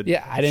table, dude.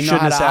 Yeah, I didn't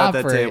Shouldn't know have how sat to at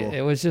that operate. table.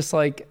 It was just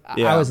like,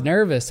 Yeah. I was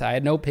nervous. I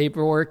had no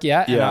paperwork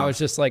yet. And I was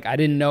just like, I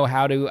didn't know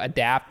how to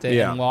adapt it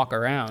and walk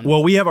around.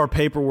 Well, we have our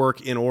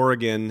paperwork in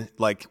Oregon.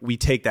 Like, we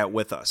take that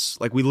with us.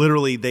 Like, we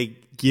literally, they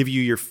give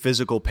you your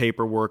physical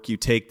paperwork. You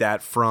take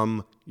that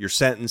from your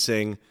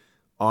sentencing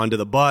onto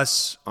the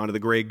bus, onto the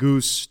Grey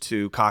Goose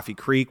to Coffee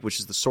Creek, which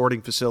is the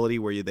sorting facility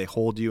where they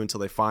hold you until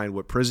they find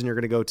what prison you're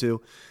going to go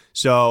to.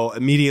 So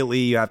immediately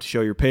you have to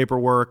show your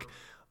paperwork.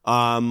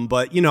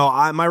 But, you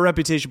know, my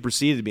reputation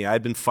preceded me.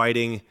 I'd been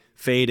fading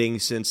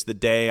since the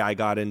day I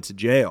got into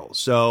jail.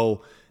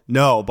 So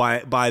no,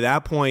 by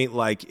that point,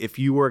 like, if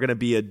you were going to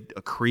be a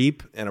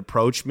creep and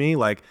approach me,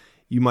 like,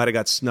 you might have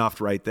got snuffed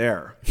right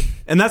there.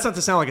 And that's not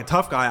to sound like a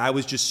tough guy. I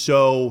was just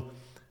so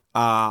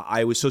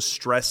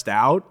stressed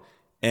out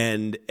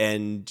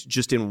and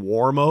just in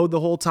war mode the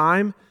whole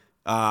time,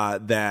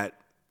 that,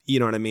 you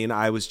know what I mean?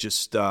 I was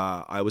just,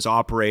 I was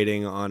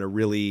operating on a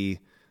really,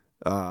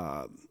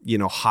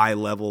 high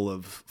level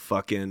of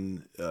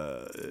fucking,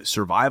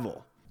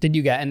 survival. Did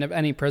you get into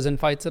any prison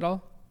fights at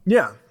all?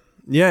 Yeah.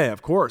 Yeah,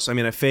 of course. I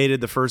mean, I faded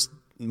the first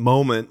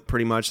moment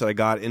pretty much that I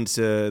got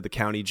into the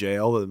county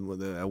jail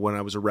when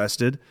I was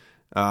arrested.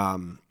 I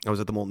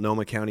was at the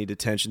Multnomah County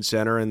Detention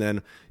Center, and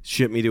then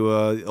shipped me to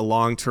a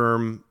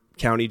long-term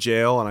county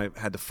jail, and I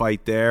had to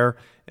fight there.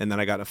 And then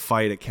I got in a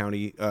fight at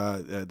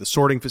the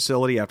sorting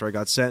facility after I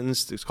got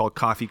sentenced. It's called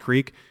Coffee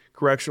Creek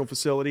Correctional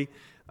Facility.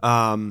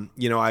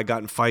 I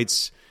got in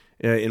fights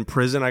in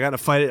prison. I got in a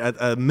fight at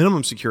a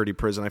minimum security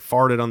prison. I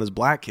farted on this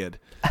black kid.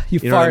 You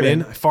know what I farted?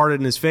 mean? I farted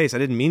in his face. I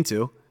didn't mean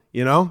to,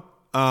 you know?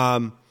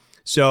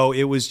 So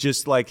it was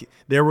just like,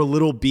 there were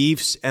little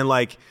beefs, and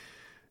like,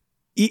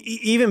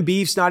 even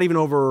beefs, not even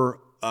over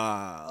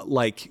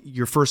like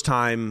your first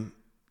time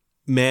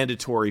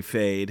mandatory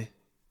fade,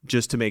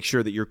 just to make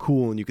sure that you're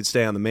cool and you can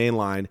stay on the main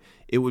line.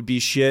 It would be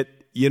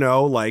shit, you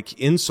know, like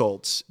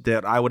insults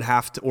that I would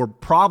have to, or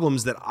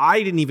problems that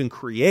I didn't even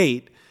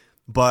create,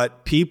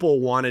 but people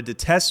wanted to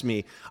test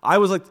me. I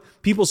was like,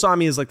 people saw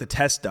me as like the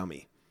test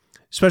dummy,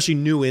 especially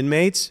new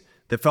inmates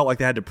that felt like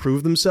they had to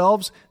prove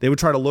themselves. They would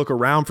try to look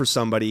around for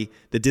somebody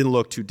that didn't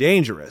look too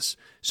dangerous.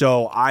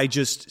 So I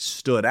just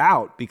stood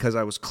out because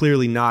I was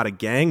clearly not a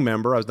gang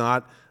member. I was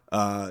not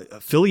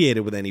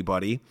affiliated with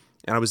anybody,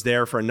 and I was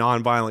there for a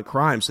nonviolent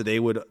crime. So they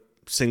would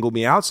single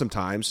me out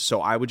sometimes.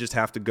 So I would just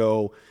have to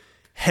go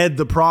head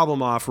the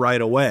problem off right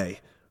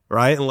away,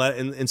 right?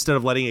 And instead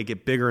of letting it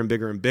get bigger and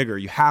bigger and bigger,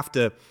 you have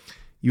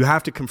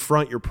to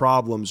confront your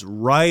problems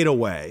right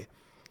away.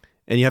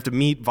 And you have to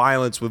meet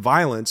violence with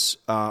violence,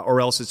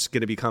 or else it's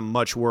going to become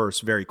much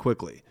worse very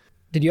quickly.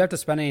 Did you have to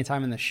spend any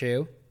time in the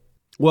SHU?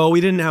 Well, we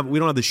don't have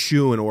the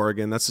SHU in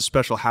Oregon. That's a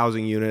special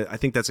housing unit. I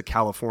think that's a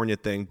California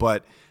thing.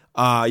 But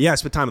I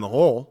spent time in the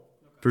hole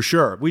for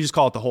sure. We just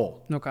call it the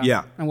hole. Okay.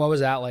 Yeah. And what was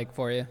that like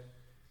for you?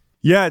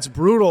 Yeah, it's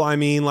brutal. I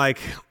mean, like,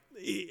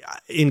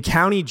 in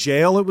county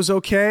jail, it was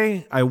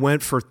okay. I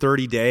went for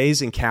 30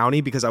 days in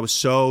county because I was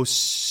so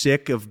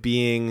sick of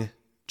being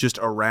just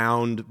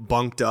around,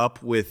 bunked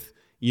up with,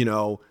 you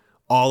know,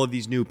 all of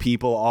these new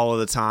people all of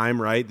the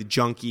time, right? The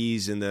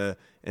junkies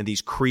and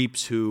these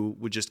creeps who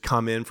would just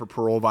come in for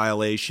parole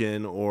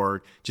violation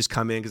or just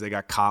come in because they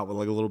got caught with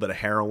like a little bit of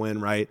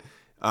heroin, right?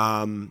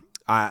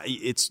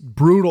 It's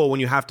brutal when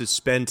you have to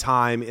spend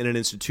time in an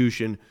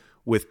institution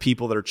with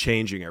people that are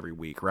changing every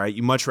week, right?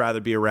 You much rather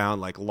be around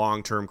like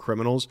long-term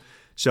criminals.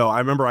 So I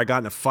remember I got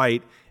in a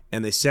fight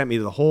and they sent me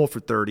to the hole for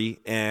 30,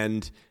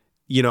 and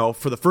you know,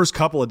 for the first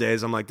couple of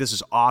days, I'm like, this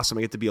is awesome.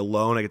 I get to be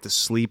alone. I get to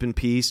sleep in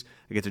peace.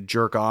 I get to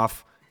jerk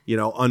off, you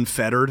know,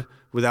 unfettered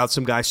without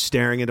some guy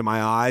staring into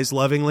my eyes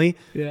lovingly.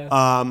 Yeah.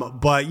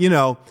 But, you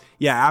know,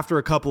 yeah, after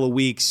a couple of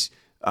weeks,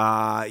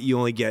 you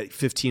only get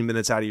 15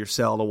 minutes out of your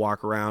cell to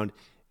walk around.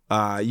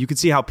 You can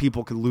see how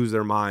people can lose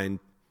their mind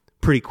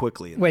pretty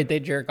quickly. Wait, they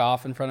jerk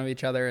off in front of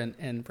each other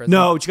in prison?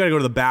 No, but you got to go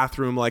to the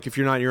bathroom. Like, if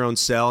you're not in your own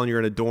cell and you're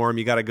in a dorm,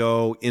 you got to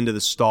go into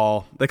the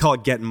stall. They call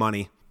it getting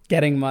money.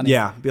 Getting money.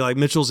 Yeah. Be like,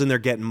 Mitchell's in there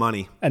getting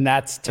money. And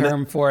that's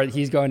term for it.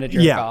 He's going to jerk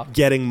off. Yeah,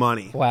 getting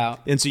money. Wow.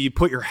 And so you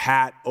put your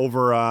hat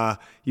over,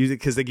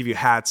 because they give you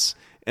hats,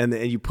 and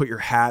you put your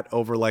hat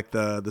over like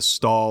the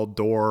stall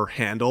door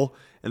handle,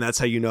 and that's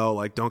how you know,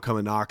 like, don't come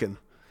a knocking.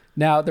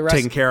 Now,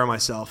 taking care of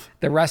myself.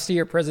 The rest of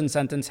your prison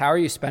sentence, how are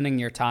you spending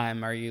your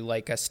time? Are you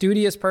like a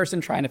studious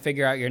person trying to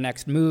figure out your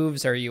next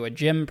moves? Are you a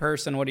gym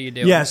person? What are you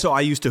doing? Yeah, so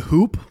I used to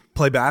hoop,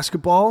 play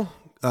basketball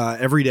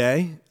every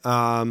day.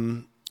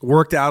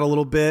 Worked out a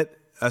little bit,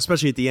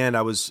 especially at the end.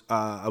 I was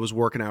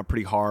working out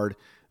pretty hard,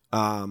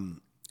 and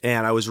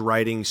I was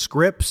writing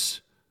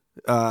scripts,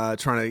 trying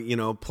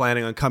to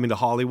planning on coming to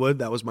Hollywood.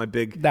 That was my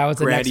big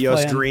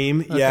grandiose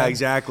dream. Okay. Yeah,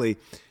 exactly.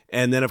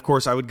 And then, of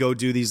course, I would go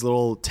do these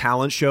little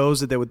talent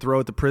shows that they would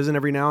throw at the prison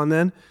every now and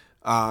then.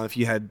 If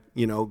you had,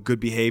 good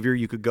behavior,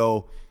 you could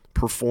go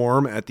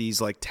perform at these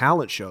like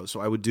talent shows.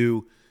 So I would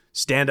do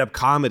stand-up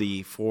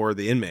comedy for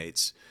the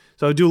inmates.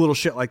 So I would do a little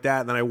shit like that.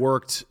 And then I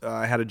worked,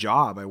 I had a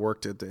job. I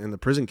worked in the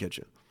prison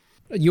kitchen.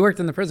 You worked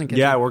in the prison kitchen?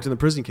 Yeah, I worked in the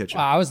prison kitchen.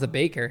 Wow, I was the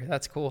baker.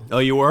 That's cool. Oh,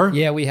 you were?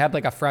 Yeah, we had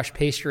like a fresh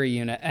pastry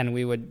unit, and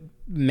we would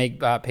make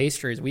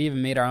pastries. We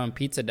even made our own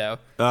pizza dough.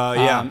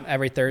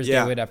 Every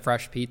Thursday we'd have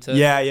fresh pizza.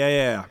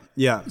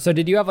 Yeah. So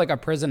did you have like a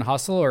prison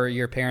hustle, or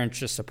your parents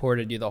just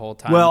supported you the whole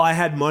time? Well, I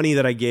had money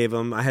that I gave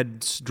them. I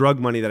had drug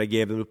money that I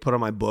gave them to put on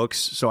my books,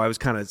 so I was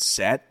kind of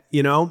set,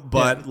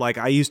 But like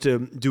I used to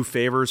do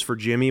favors for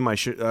Jimmy, my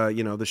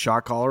the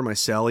shot caller, my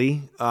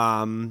cellie,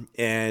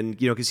 and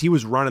because he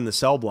was running the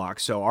cell block,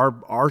 so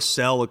our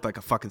cell looked like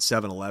a fucking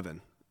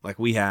 7-Eleven. Like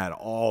we had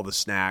all the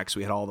snacks,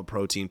 we had all the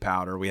protein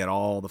powder, we had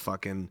all the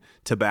fucking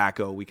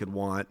tobacco we could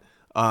want.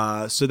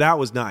 So that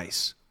was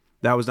nice.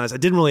 I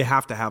didn't really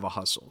have to have a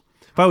hustle.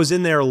 If I was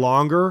in there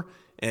longer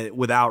and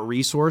without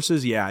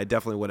resources, I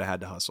definitely would have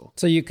had to hustle.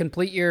 So you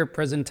complete your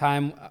prison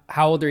time.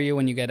 How old are you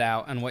when you get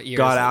out, and what year?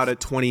 Got out at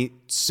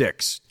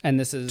 26. And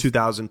this is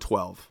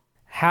 2012.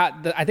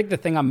 I think the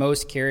thing I'm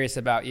most curious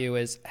about you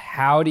is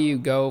how do you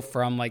go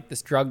from like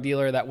this drug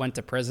dealer that went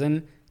to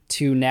prison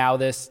to now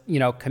this,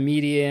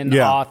 comedian,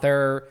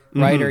 author,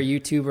 writer,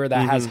 YouTuber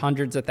that has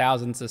hundreds of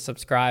thousands of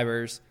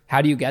subscribers?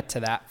 How do you get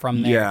to that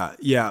from there?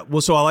 Yeah.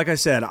 Well, so like I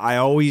said, I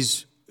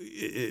always,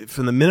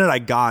 from the minute I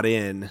got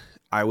in,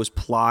 I was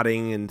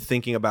plotting and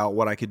thinking about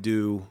what I could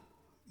do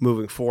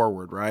moving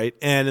forward, right?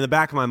 And in the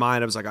back of my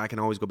mind, I was like, I can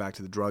always go back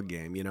to the drug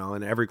game,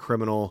 and every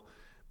criminal,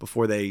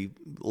 before they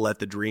let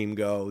the dream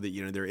go,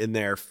 that, they're in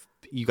there,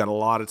 you got a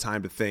lot of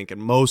time to think,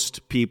 and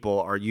most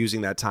people are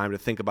using that time to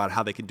think about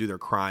how they can do their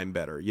crime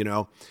better,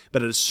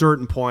 But at a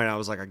certain point, I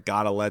was like, I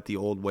gotta let the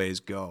old ways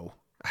go.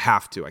 I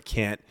have to. I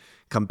can't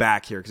come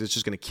back here because it's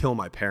just going to kill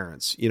my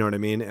parents. You know what I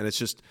mean? And it's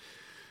just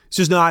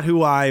not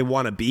who I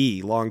want to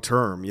be long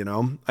term.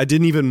 I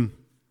didn't even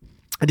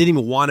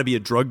want to be a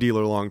drug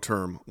dealer long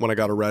term when I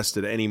got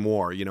arrested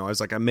anymore. I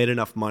was like, I made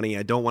enough money.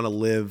 I don't want to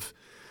live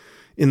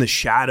in the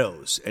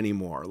shadows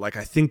anymore. Like,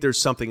 I think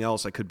there's something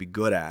else I could be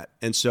good at.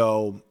 And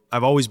so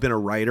I've always been a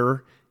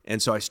writer.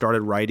 And so I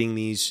started writing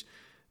these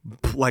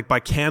like by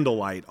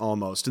candlelight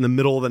almost in the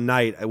middle of the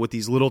night with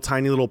these little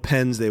tiny little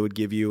pens they would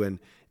give you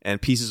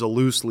and pieces of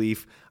loose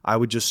leaf. I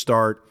would just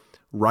start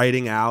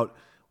writing out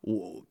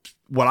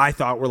what I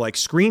thought were like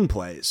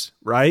screenplays,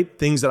 right?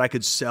 Things that I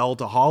could sell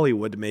to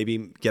Hollywood to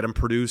maybe get them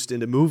produced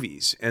into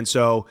movies. And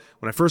so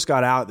when I first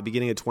got out at the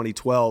beginning of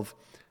 2012,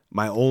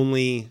 my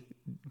only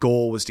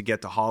goal was to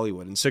get to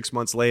Hollywood. And 6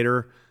 months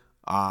later,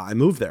 I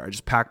moved there. I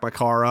just packed my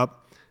car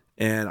up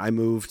and I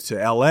moved to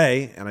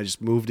LA, and I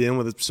just moved in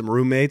with some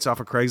roommates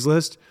off of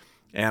Craigslist.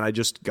 And I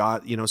just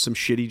got, some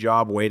shitty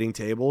job waiting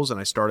tables, and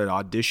I started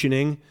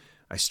auditioning.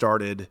 I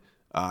started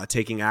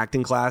taking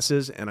acting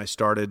classes, and I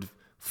started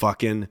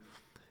fucking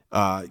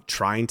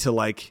trying to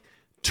like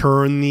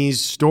turn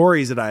these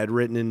stories that I had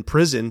written in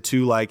prison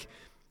to like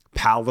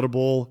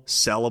palatable,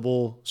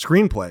 sellable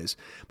screenplays.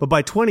 But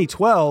by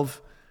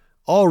 2012,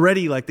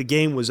 already like the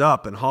game was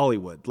up in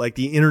Hollywood. Like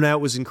the internet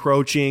was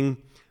encroaching,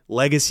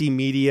 legacy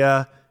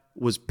media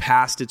was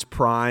past its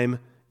prime.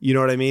 You know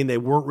what I mean? They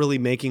weren't really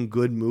making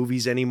good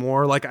movies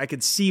anymore. Like I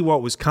could see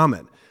what was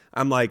coming.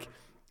 I'm like,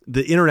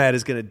 the internet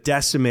is going to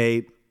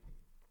decimate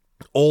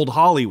old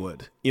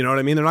Hollywood. You know what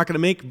I mean? They're not going to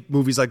make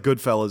movies like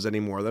Goodfellas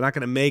anymore. They're not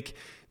going to make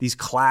these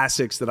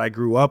classics that I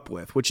grew up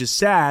with, which is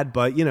sad,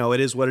 but it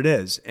is what it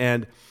is.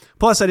 And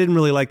plus I didn't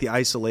really like the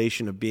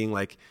isolation of being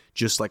like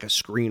just like a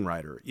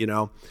screenwriter,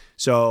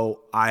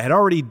 So I had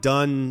already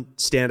done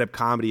stand-up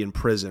comedy in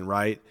prison,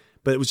 right?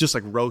 But it was just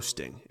like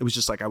roasting. It was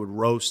just like I would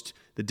roast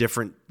the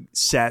different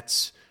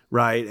sets,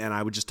 right? And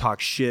I would just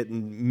talk shit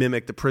and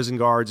mimic the prison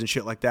guards and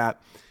shit like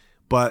that.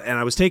 And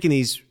I was taking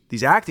these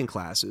acting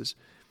classes,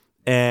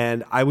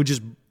 and I would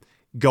just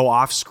go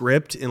off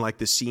script in like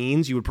the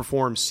scenes. You would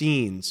perform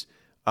scenes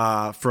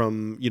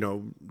from,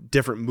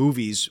 different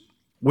movies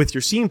with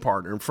your scene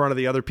partner in front of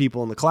the other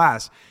people in the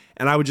class.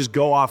 And I would just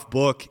go off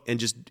book and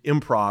just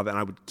improv, and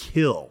I would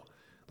kill.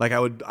 Like I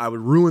would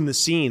ruin the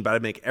scene, but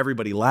I'd make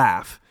everybody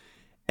laugh.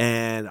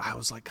 And I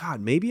was like,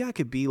 God, maybe I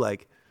could be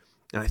like,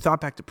 and I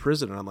thought back to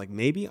prison, and I'm like,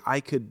 maybe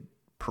I could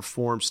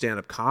perform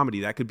stand-up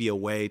comedy. That could be a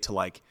way to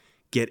like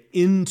get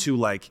into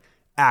like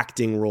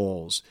acting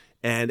roles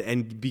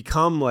and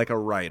become like a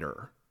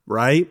writer,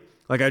 right?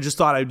 Like I just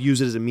thought I'd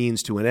use it as a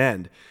means to an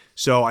end.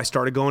 So I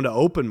started going to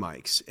open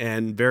mics,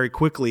 and very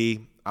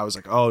quickly I was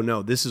like, oh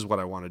no, this is what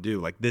I want to do.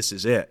 Like this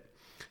is it.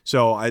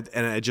 So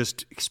I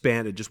just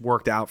expanded, just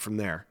worked out from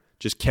there.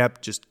 Just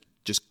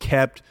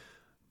kept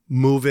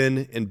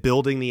moving and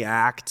building the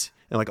act,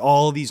 and like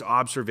all these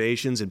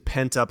observations and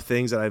pent up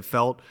things that I've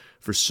felt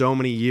for so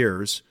many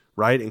years,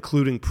 right?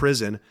 Including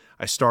prison,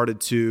 I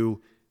started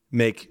to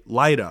make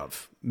light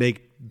of,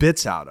 make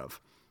bits out of.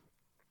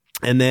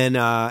 And then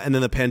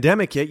the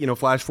pandemic hit,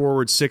 flash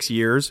forward 6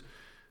 years,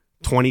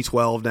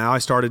 2012 now. I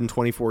started in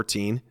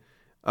 2014.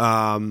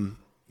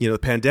 The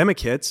pandemic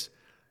hits,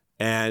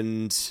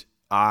 and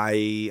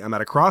I'm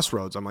at a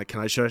crossroads. I'm like,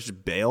 should I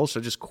just bail?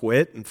 Should I just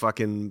quit and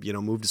fucking,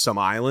 move to some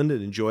island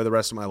and enjoy the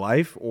rest of my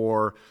life?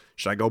 Or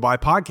should I go buy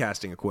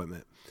podcasting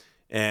equipment?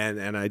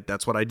 And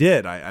that's what I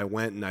did. I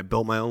went and I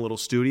built my own little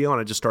studio,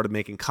 and I just started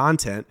making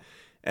content.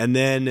 And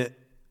then,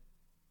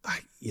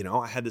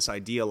 I had this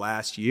idea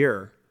last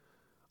year.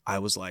 I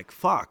was like,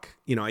 fuck,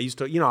 I used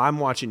to, I'm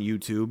watching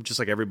YouTube just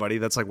like everybody.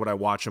 That's like what I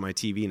watch on my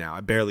TV now.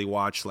 I barely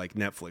watch like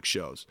Netflix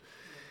shows.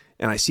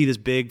 And I see this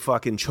big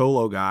fucking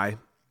cholo guy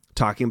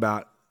talking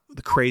about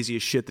the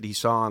craziest shit that he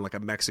saw in like a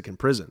Mexican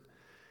prison.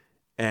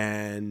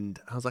 And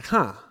I was like,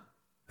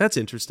 that's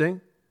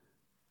interesting.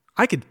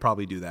 I could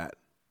probably do that.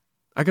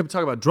 I could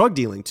talk about drug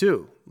dealing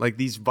too. Like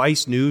these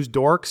Vice News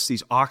dorks,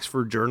 these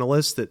Oxford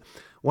journalists that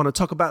want to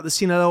talk about the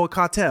Sinaloa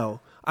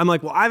cartel. I'm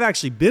like, well, I've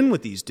actually been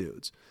with these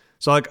dudes.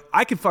 So like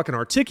I could fucking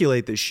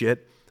articulate this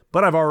shit,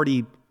 but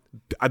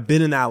I've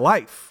been in that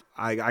life.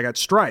 I got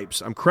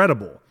stripes. I'm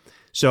credible.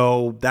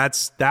 So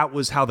that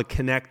was how the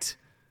Connect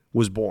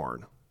was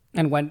born.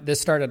 And when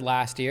this started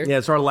last year? Yeah,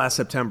 it started last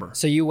September.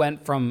 So you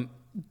went from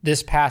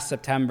this past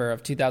September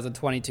of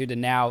 2022 to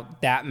now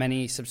that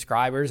many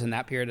subscribers in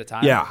that period of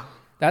time? Yeah.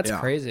 That's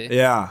crazy.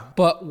 Yeah.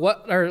 But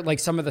what are like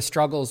some of the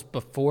struggles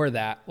before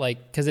that?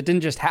 Like, because it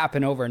didn't just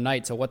happen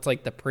overnight. So what's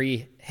like the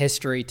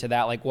pre-history to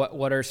that? Like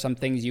what are some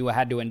things you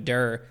had to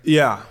endure?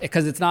 Yeah.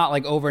 Because it's not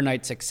like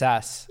overnight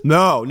success.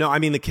 No. I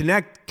mean, the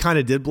Connect kind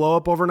of did blow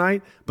up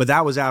overnight, but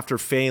that was after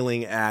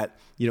failing at,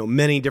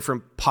 many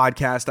different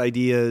podcast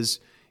ideas,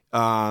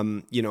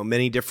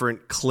 many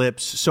different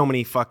clips, so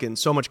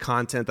much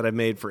content that I've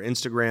made for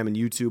Instagram and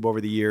YouTube over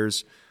the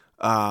years.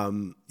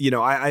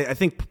 I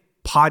think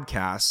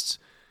podcasts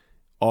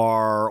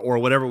or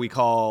whatever we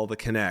call the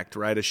Connect,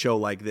 right? A show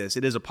like this.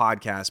 It is a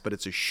podcast, but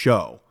it's a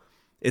show.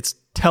 It's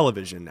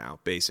television now,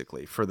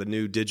 basically, for the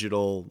new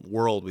digital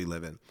world we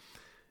live in.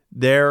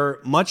 They're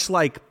much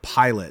like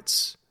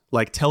pilots,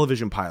 like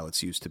television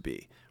pilots used to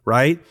be,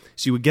 right?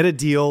 So you would get a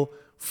deal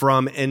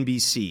from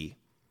NBC.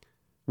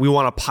 We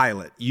want a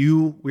pilot.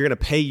 We're going to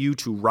pay you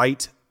to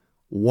write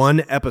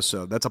one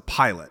episode. That's a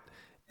pilot.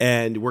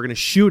 And we're going to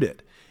shoot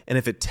it. And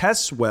if it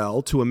tests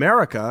well to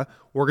America,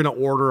 we're going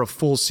to order a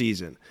full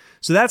season.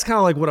 So that's kind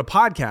of like what a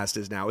podcast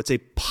is now. It's a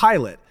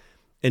pilot.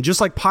 And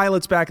just like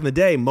pilots back in the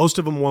day, most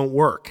of them won't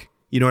work.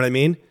 You know what I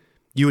mean?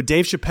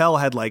 Dave Chappelle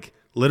had like,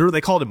 literally,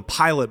 they called him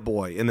Pilot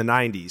Boy in the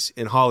 90s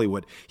in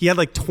Hollywood. He had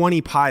like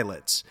 20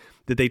 pilots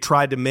that they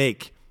tried to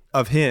make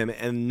of him,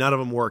 and none of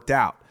them worked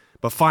out.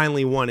 But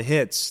finally one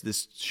hits,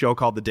 this show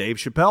called The Dave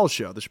Chappelle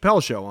Show, The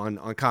Chappelle Show on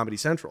Comedy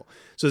Central.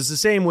 So it's the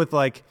same with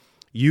like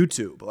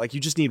YouTube. Like you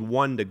just need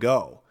one to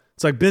go.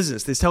 It's like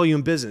business. They tell you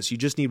in business, you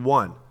just need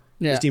one.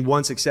 Yeah. You just need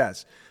one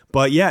success.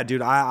 But yeah,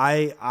 dude,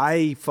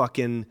 I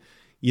fucking,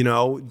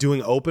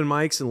 doing open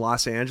mics in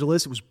Los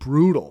Angeles, it was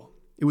brutal.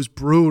 It was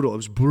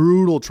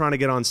brutal trying to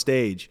get on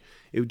stage.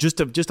 It just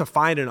to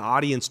find an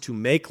audience to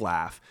make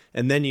laugh.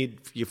 And then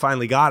you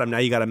finally got them. Now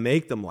you got to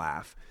make them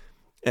laugh.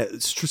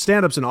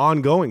 Stand-up's an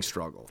ongoing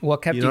struggle.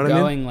 What kept you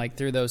going like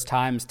through those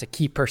times to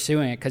keep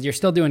pursuing it? Because you're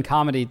still doing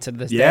comedy to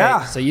this day,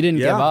 so you didn't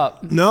give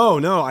up.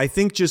 No. I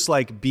think just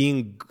like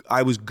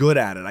I was good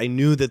at it. I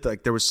knew that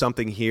like there was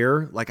something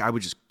here. Like I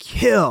would just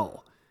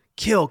kill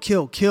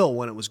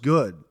when it was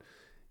good.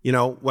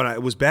 When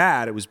it was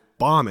bad, it was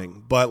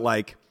bombing. But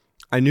like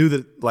I knew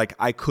that like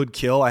I could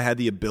kill. I had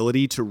the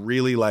ability to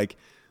really like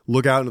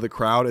look out into the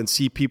crowd and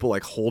see people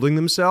like holding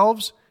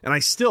themselves. And I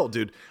still,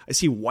 dude, I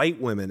see white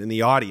women in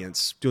the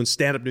audience doing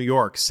stand-up New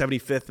York,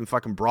 75th and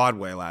fucking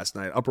Broadway last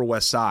night, Upper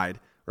West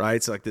Side, right?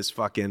 It's like this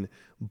fucking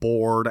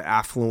bored,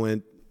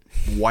 affluent,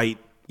 white,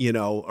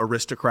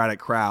 aristocratic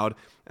crowd.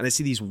 And I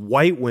see these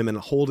white women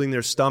holding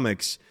their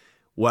stomachs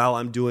while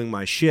I'm doing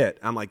my shit.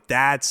 I'm like,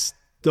 those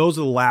are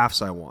the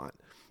laughs I want.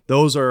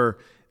 Those are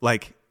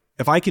like,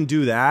 if I can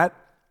do that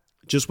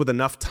just with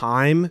enough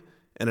time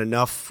and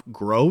enough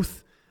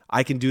growth,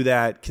 I can do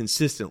that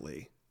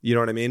consistently. You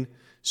know what I mean?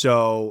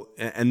 So,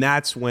 and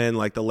that's when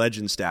like the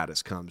legend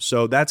status comes.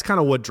 So that's kind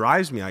of what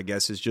drives me, I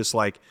guess, is just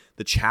like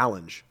the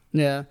challenge.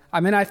 Yeah. I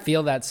mean, I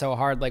feel that so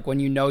hard. Like when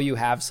you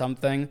have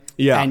something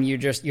and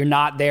you're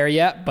not there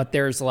yet, but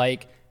there's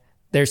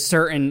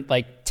certain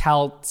like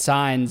tell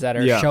signs that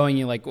are showing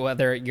you like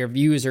whether your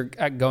views are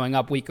going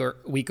up week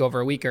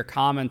over week or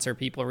comments or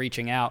people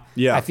reaching out.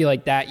 Yeah. I feel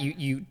like that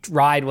you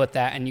ride with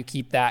that and you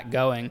keep that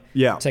going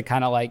to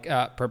kind of like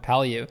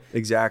propel you.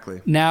 Exactly.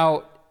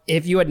 Now,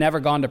 if you had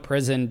never gone to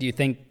prison, do you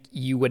think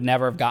you would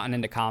never have gotten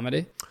into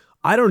comedy?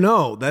 I don't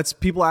know.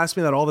 People ask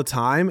me that all the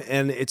time,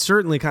 and it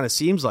certainly kind of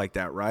seems like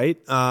that, right?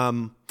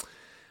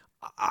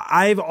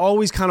 I've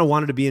always kind of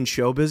wanted to be in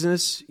show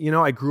business. You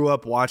know, I grew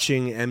up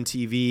watching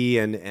MTV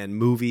and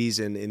movies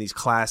and these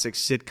classic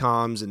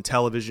sitcoms and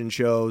television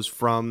shows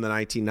from the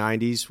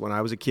 1990s when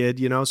I was a kid,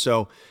 you know.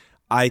 So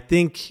I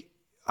think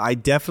I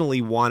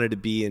definitely wanted to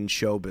be in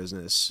show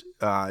business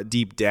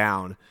deep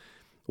down.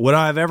 Would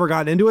I have ever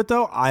gotten into it,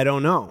 though? I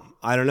don't know.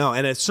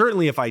 And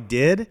certainly if I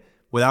did,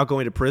 without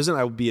going to prison,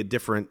 I would be a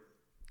different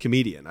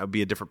comedian. I would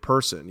be a different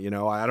person, you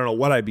know. I don't know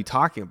what I'd be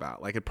talking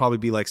about. Like, it'd probably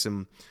be like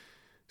some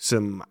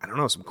I don't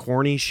know, some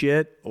corny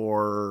shit,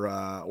 or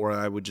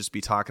I would just be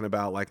talking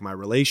about like my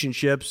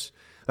relationships.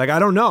 Like, I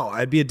don't know.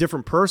 I'd be a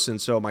different person,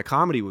 so my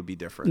comedy would be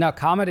different. Now,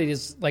 comedy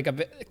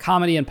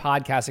and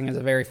podcasting is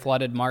a very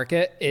flooded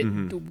market.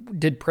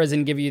 Did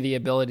prison give you the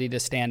ability to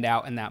stand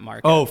out in that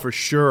market? Oh, for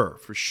sure.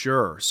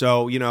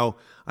 So, you know,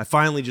 I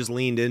finally just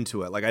leaned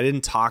into it. Like, I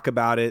didn't talk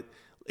about it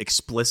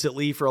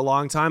explicitly for a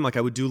long time. Like,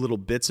 I would do little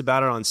bits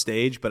about it on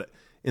stage, but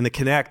in the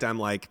Connect, I'm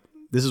like,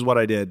 this is what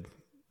I did.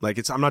 Like,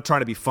 I'm not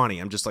trying to be funny.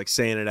 I'm just like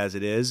saying it as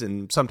it is.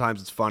 And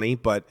sometimes it's funny,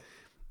 but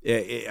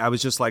I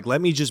was just like, let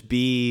me just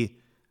be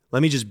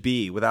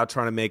without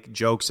trying to make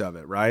jokes of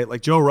it. Right. Like,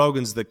 Joe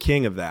Rogan's the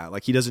king of that.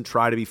 Like, he doesn't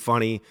try to be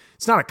funny.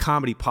 It's not a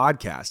comedy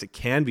podcast. It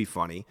can be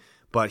funny,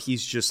 but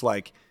he's just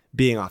like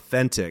being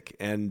authentic.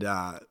 And,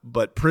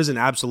 but prison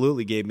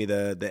absolutely gave me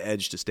the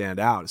edge to stand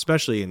out,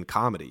 especially in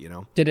comedy, you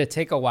know? Did it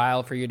take a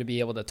while for you to be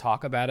able to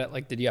talk about it?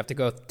 Like, did you have to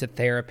go to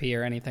therapy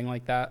or anything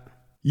like that?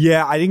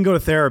 Yeah, I didn't go to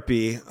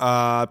therapy.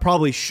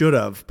 Probably should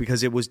have,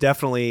 because it was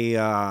definitely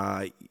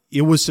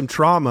it was some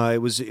trauma.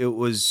 It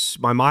was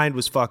my mind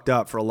was fucked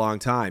up for a long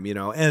time, you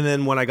know. And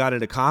then when I got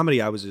into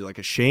comedy, I was like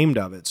ashamed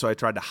of it, so I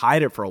tried to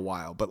hide it for a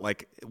while. But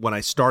like when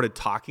I started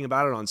talking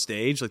about it on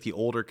stage, like the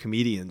older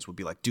comedians would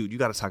be like, "Dude, you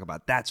got to talk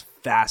about that's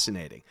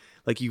fascinating.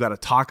 Like, you got to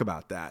talk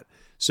about that."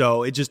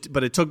 So it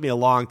took me a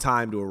long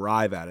time to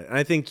arrive at it. And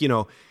I think, you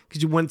know,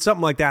 because when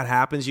something like that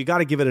happens, you got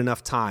to give it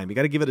enough time. You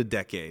got to give it a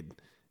decade.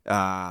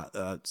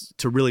 To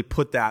really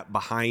put that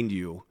behind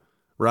you,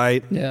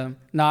 right? Yeah.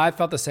 No, I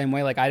felt the same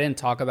way. Like, I didn't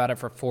talk about it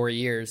for 4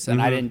 years,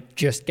 and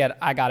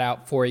I got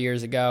out 4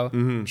 years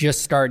ago,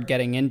 just started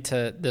getting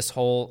into this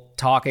whole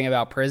talking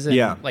about prison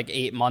like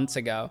 8 months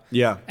ago.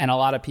 Yeah. And a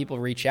lot of people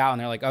reach out and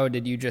they're like, oh,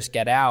 did you just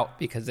get out?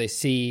 Because they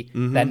see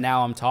that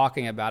now I'm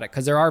talking about it.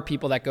 Because there are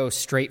people that go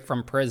straight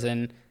from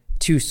prison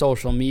to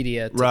social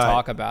media to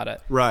talk about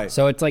it. Right.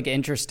 So it's like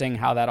interesting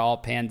how that all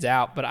pans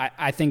out. But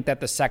I think that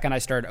the second I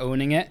started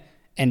owning it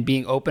and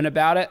being open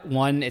about it,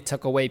 one, it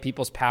took away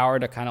people's power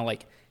to kind of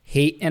like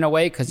hate in a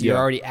way, because you're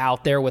already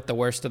out there with the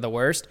worst of the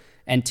worst.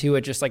 And two,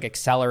 it just like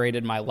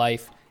accelerated my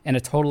life in a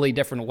totally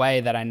different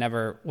way that I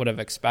never would have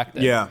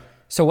expected. Yeah.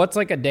 So what's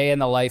like a day in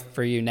the life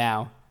for you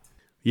now?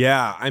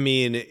 Yeah, I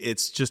mean,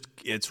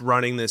 it's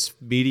running this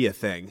media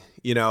thing.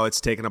 You know, it's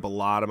taken up a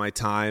lot of my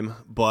time,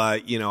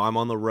 but, you know, I'm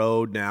on the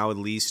road now at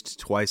least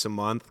twice a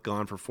month,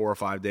 gone for 4 or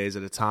 5 days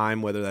at a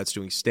time, whether that's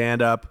doing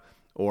stand-up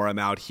or I'm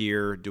out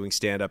here doing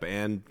stand-up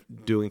and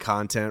doing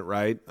content,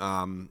 right?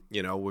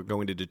 You know, we're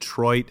going to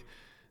Detroit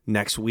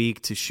next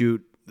week to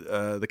shoot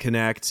the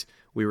Connect.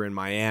 We were in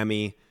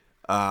Miami.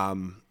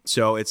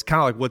 So it's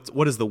kind of like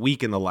what is the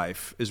week in the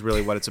life is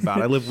really what it's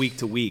about. I live week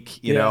to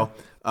week, you know?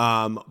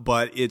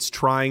 But it's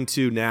trying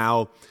to,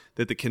 now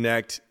that the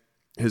Connect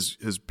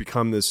has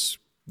become this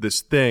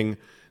thing,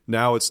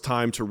 now it's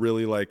time to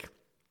really like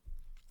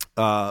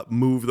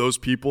move those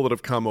people that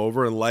have come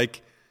over and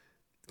like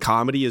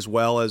comedy as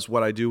well as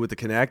what I do with the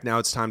Connect. Now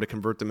it's time to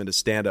convert them into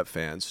stand-up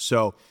fans.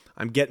 So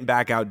I'm getting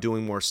back out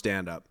doing more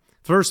stand-up.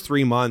 First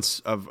 3 months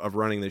of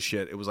running this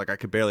shit, it was like I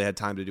could barely had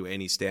time to do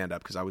any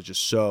stand-up because I was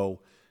just so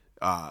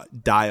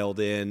dialed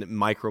in,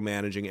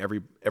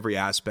 micromanaging every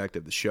aspect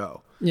of the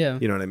show. Yeah.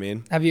 You know what I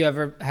mean? Have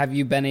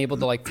you been able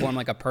to like form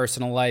like a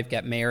personal life,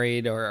 get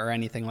married or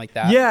anything like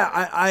that?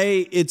 Yeah,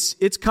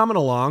 it's coming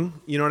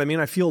along. You know what I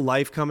mean? I feel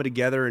life coming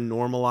together and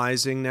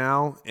normalizing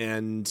now.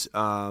 And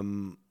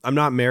I'm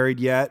not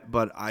married yet,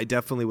 but I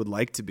definitely would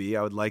like to be.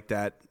 I would like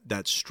that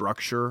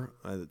structure.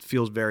 It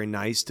feels very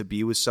nice to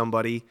be with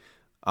somebody,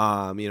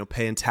 you know,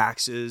 paying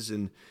taxes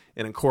and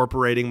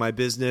incorporating my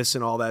business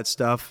and all that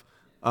stuff.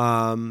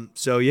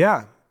 So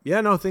yeah,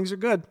 no, things are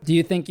good. Do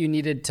you think you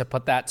needed to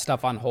put that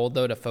stuff on hold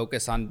though to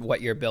focus on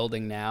what you're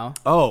building now?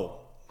 Oh,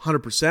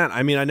 100%.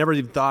 I mean, I never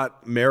even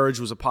thought marriage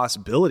was a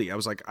possibility. I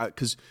was like,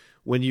 because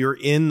when you're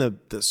in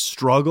the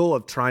struggle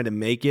of trying to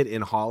make it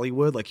in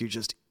Hollywood, like you're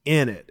just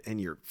in it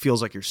and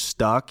feels like you're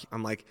stuck.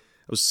 I'm like,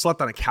 I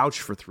slept on a couch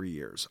for 3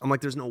 years. I'm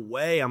like, there's no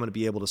way I'm going to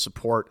be able to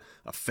support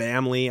a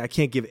family. I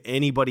can't give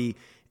anybody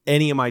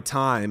any of my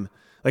time.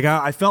 Like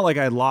I felt like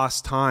I had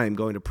lost time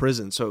going to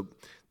prison. So,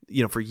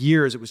 you know, for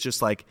years, it was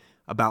just like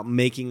about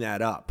making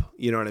that up.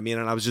 You know what I mean?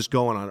 And I was just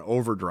going on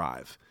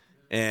overdrive.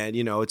 And,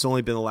 you know, it's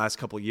only been the last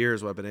couple of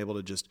years where I've been able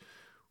to just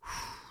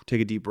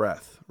take a deep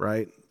breath,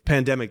 right?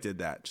 Pandemic did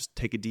that. Just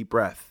take a deep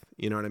breath.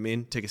 You know what I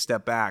mean? Take a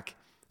step back,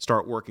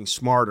 start working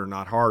smarter,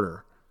 not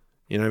harder.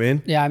 You know what I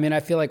mean? Yeah, I mean, I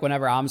feel like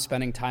whenever I'm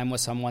spending time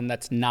with someone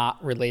that's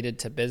not related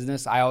to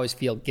business, I always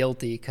feel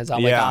guilty because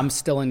I'm like, I'm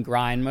still in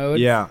grind mode.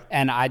 Yeah.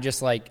 And I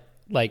just like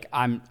like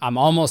I'm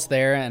almost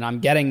there and I'm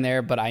getting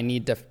there, but I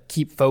need to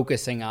keep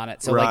focusing on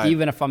it. So like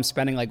even if I'm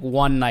spending like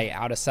one night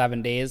out of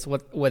 7 days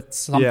with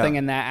something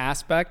in that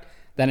aspect,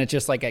 then it's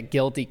just like a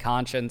guilty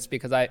conscience,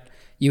 because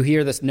you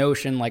hear this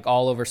notion like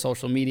all over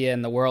social media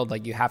in the world,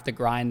 like you have to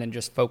grind and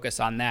just focus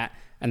on that,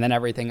 and then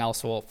everything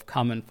else will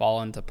come and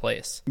fall into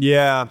place.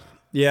 Yeah,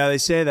 they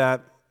say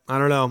that. I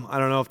don't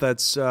know if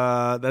that's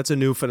a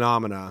new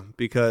phenomena,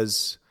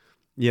 because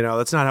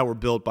that's not how we're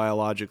built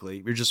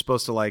biologically. You're just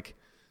supposed to like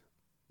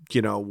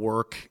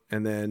work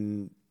and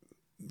then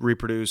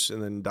reproduce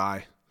and then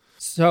die.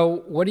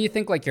 So what do you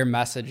think like your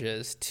message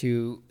is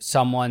to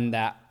someone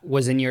that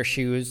was in your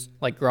shoes,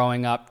 like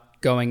growing up,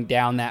 going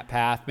down that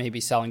path,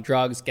 maybe selling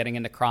drugs, getting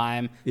into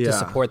crime to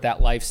support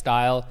that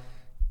lifestyle,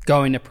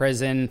 going to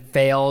prison,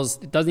 fails?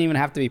 It doesn't even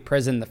have to be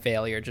prison, the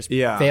failure, just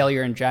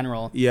failure in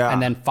general. Yeah.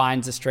 And then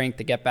finds the strength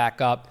to get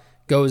back up,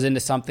 goes into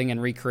something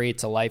and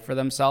recreates a life for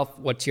themselves.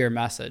 What's your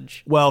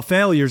message? Well,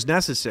 failure is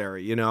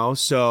necessary,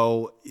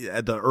 so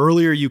the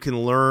earlier you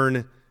can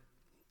learn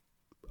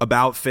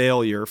about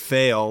failure,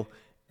 fail,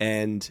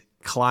 and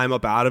climb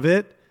up out of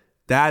it,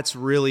 that's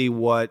really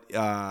what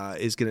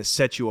is going to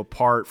set you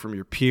apart from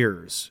your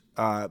peers.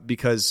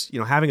 Because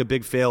having a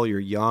big failure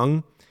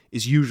young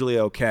is usually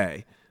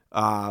okay,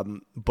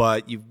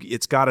 but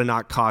it's got to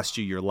not cost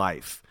you your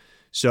life.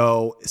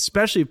 So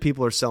especially if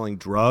people are selling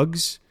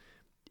drugs,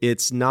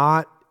 it's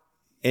not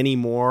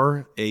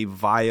anymore a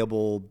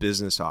viable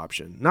business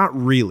option. Not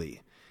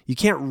really. You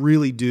can't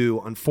really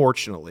do,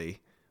 unfortunately,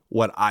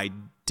 what I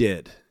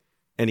did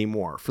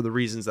anymore for the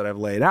reasons that I've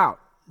laid out,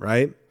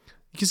 right?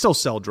 You can still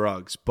sell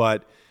drugs,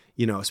 but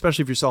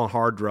especially if you're selling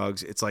hard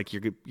drugs, it's like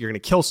you're going to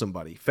kill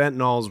somebody.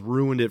 Fentanyl's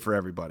ruined it for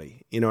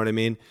everybody. You know what I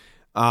mean?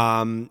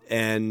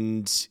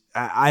 And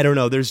I don't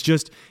know. There's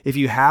just, if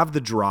you have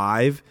the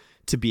drive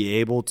to be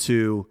able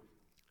to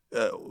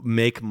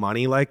make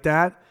money like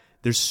that,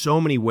 there's so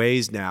many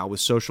ways now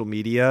with social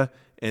media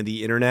and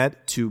the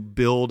internet to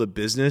build a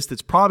business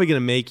that's probably going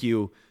to make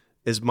you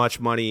as much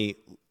money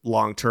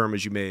long term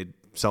as you made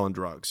selling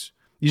drugs.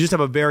 You just have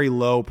a very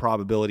low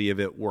probability of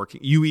it working,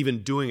 you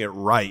even doing it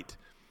right,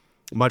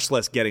 much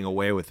less getting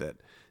away with it.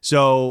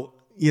 So,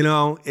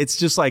 it's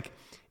just like,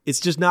 it's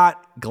just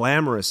not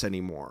glamorous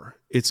anymore.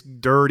 It's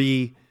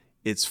dirty.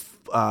 It's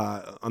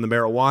on the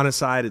marijuana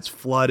side, it's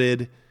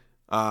flooded.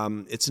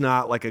 It's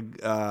not like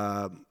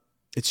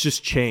it's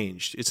just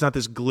changed. It's not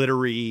this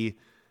glittery,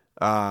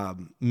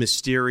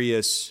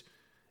 mysterious,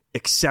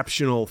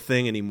 exceptional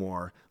thing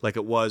anymore like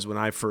it was when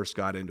I first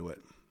got into it.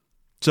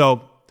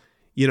 So,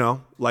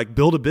 like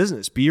build a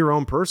business, be your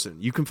own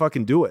person. You can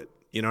fucking do it.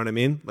 You know what I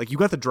mean? Like you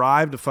got the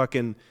drive to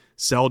fucking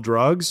sell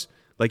drugs.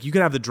 Like you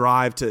can have the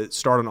drive to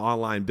start an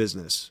online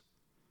business.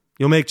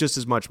 You'll make just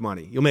as much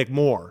money. You'll make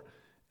more.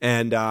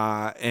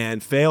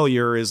 And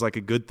failure is like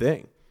a good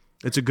thing.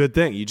 It's a good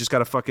thing. You just got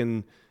to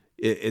fucking,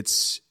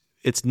 it's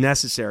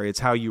necessary. It's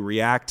how you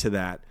react to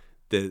that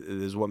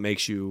is what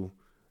makes you,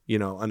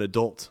 an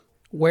adult.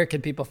 Where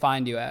can people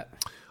find you at?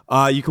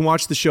 You can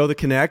watch the show The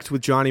Connect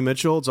with Johnny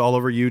Mitchell. It's all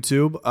over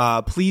YouTube.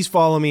 Please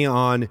follow me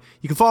you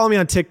can follow me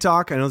on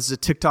TikTok. I know this is a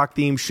TikTok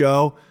themed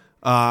show,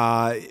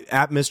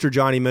 at Mr.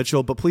 Johnny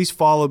Mitchell, but please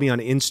follow me on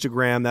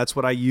Instagram. That's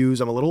what I use.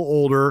 I'm a little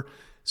older.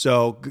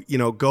 So,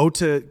 go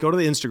to the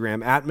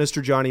Instagram at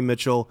Mr. Johnny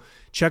Mitchell.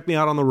 Check me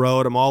out on the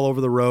road. I'm all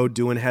over the road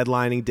doing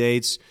headlining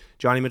dates,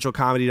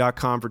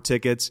 JohnnyMitchellComedy.com for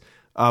tickets.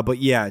 But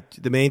yeah,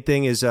 the main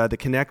thing is the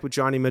Connect with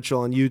Johnny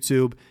Mitchell on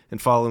YouTube,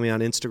 and follow me on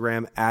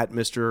Instagram at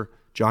Mr.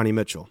 Johnny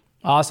Mitchell.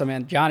 Awesome,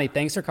 man. Johnny,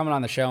 thanks for coming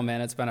on the show,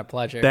 man. It's been a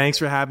pleasure. Thanks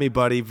for having me,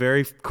 buddy.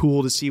 Very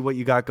cool to see what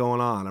you got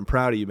going on. I'm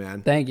proud of you,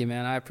 man. Thank you,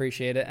 man. I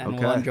appreciate it. And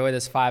we'll enjoy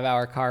this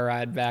 5-hour car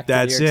ride back to New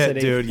York City. That's it,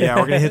 dude. Yeah,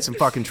 we're going to hit some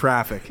fucking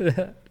traffic.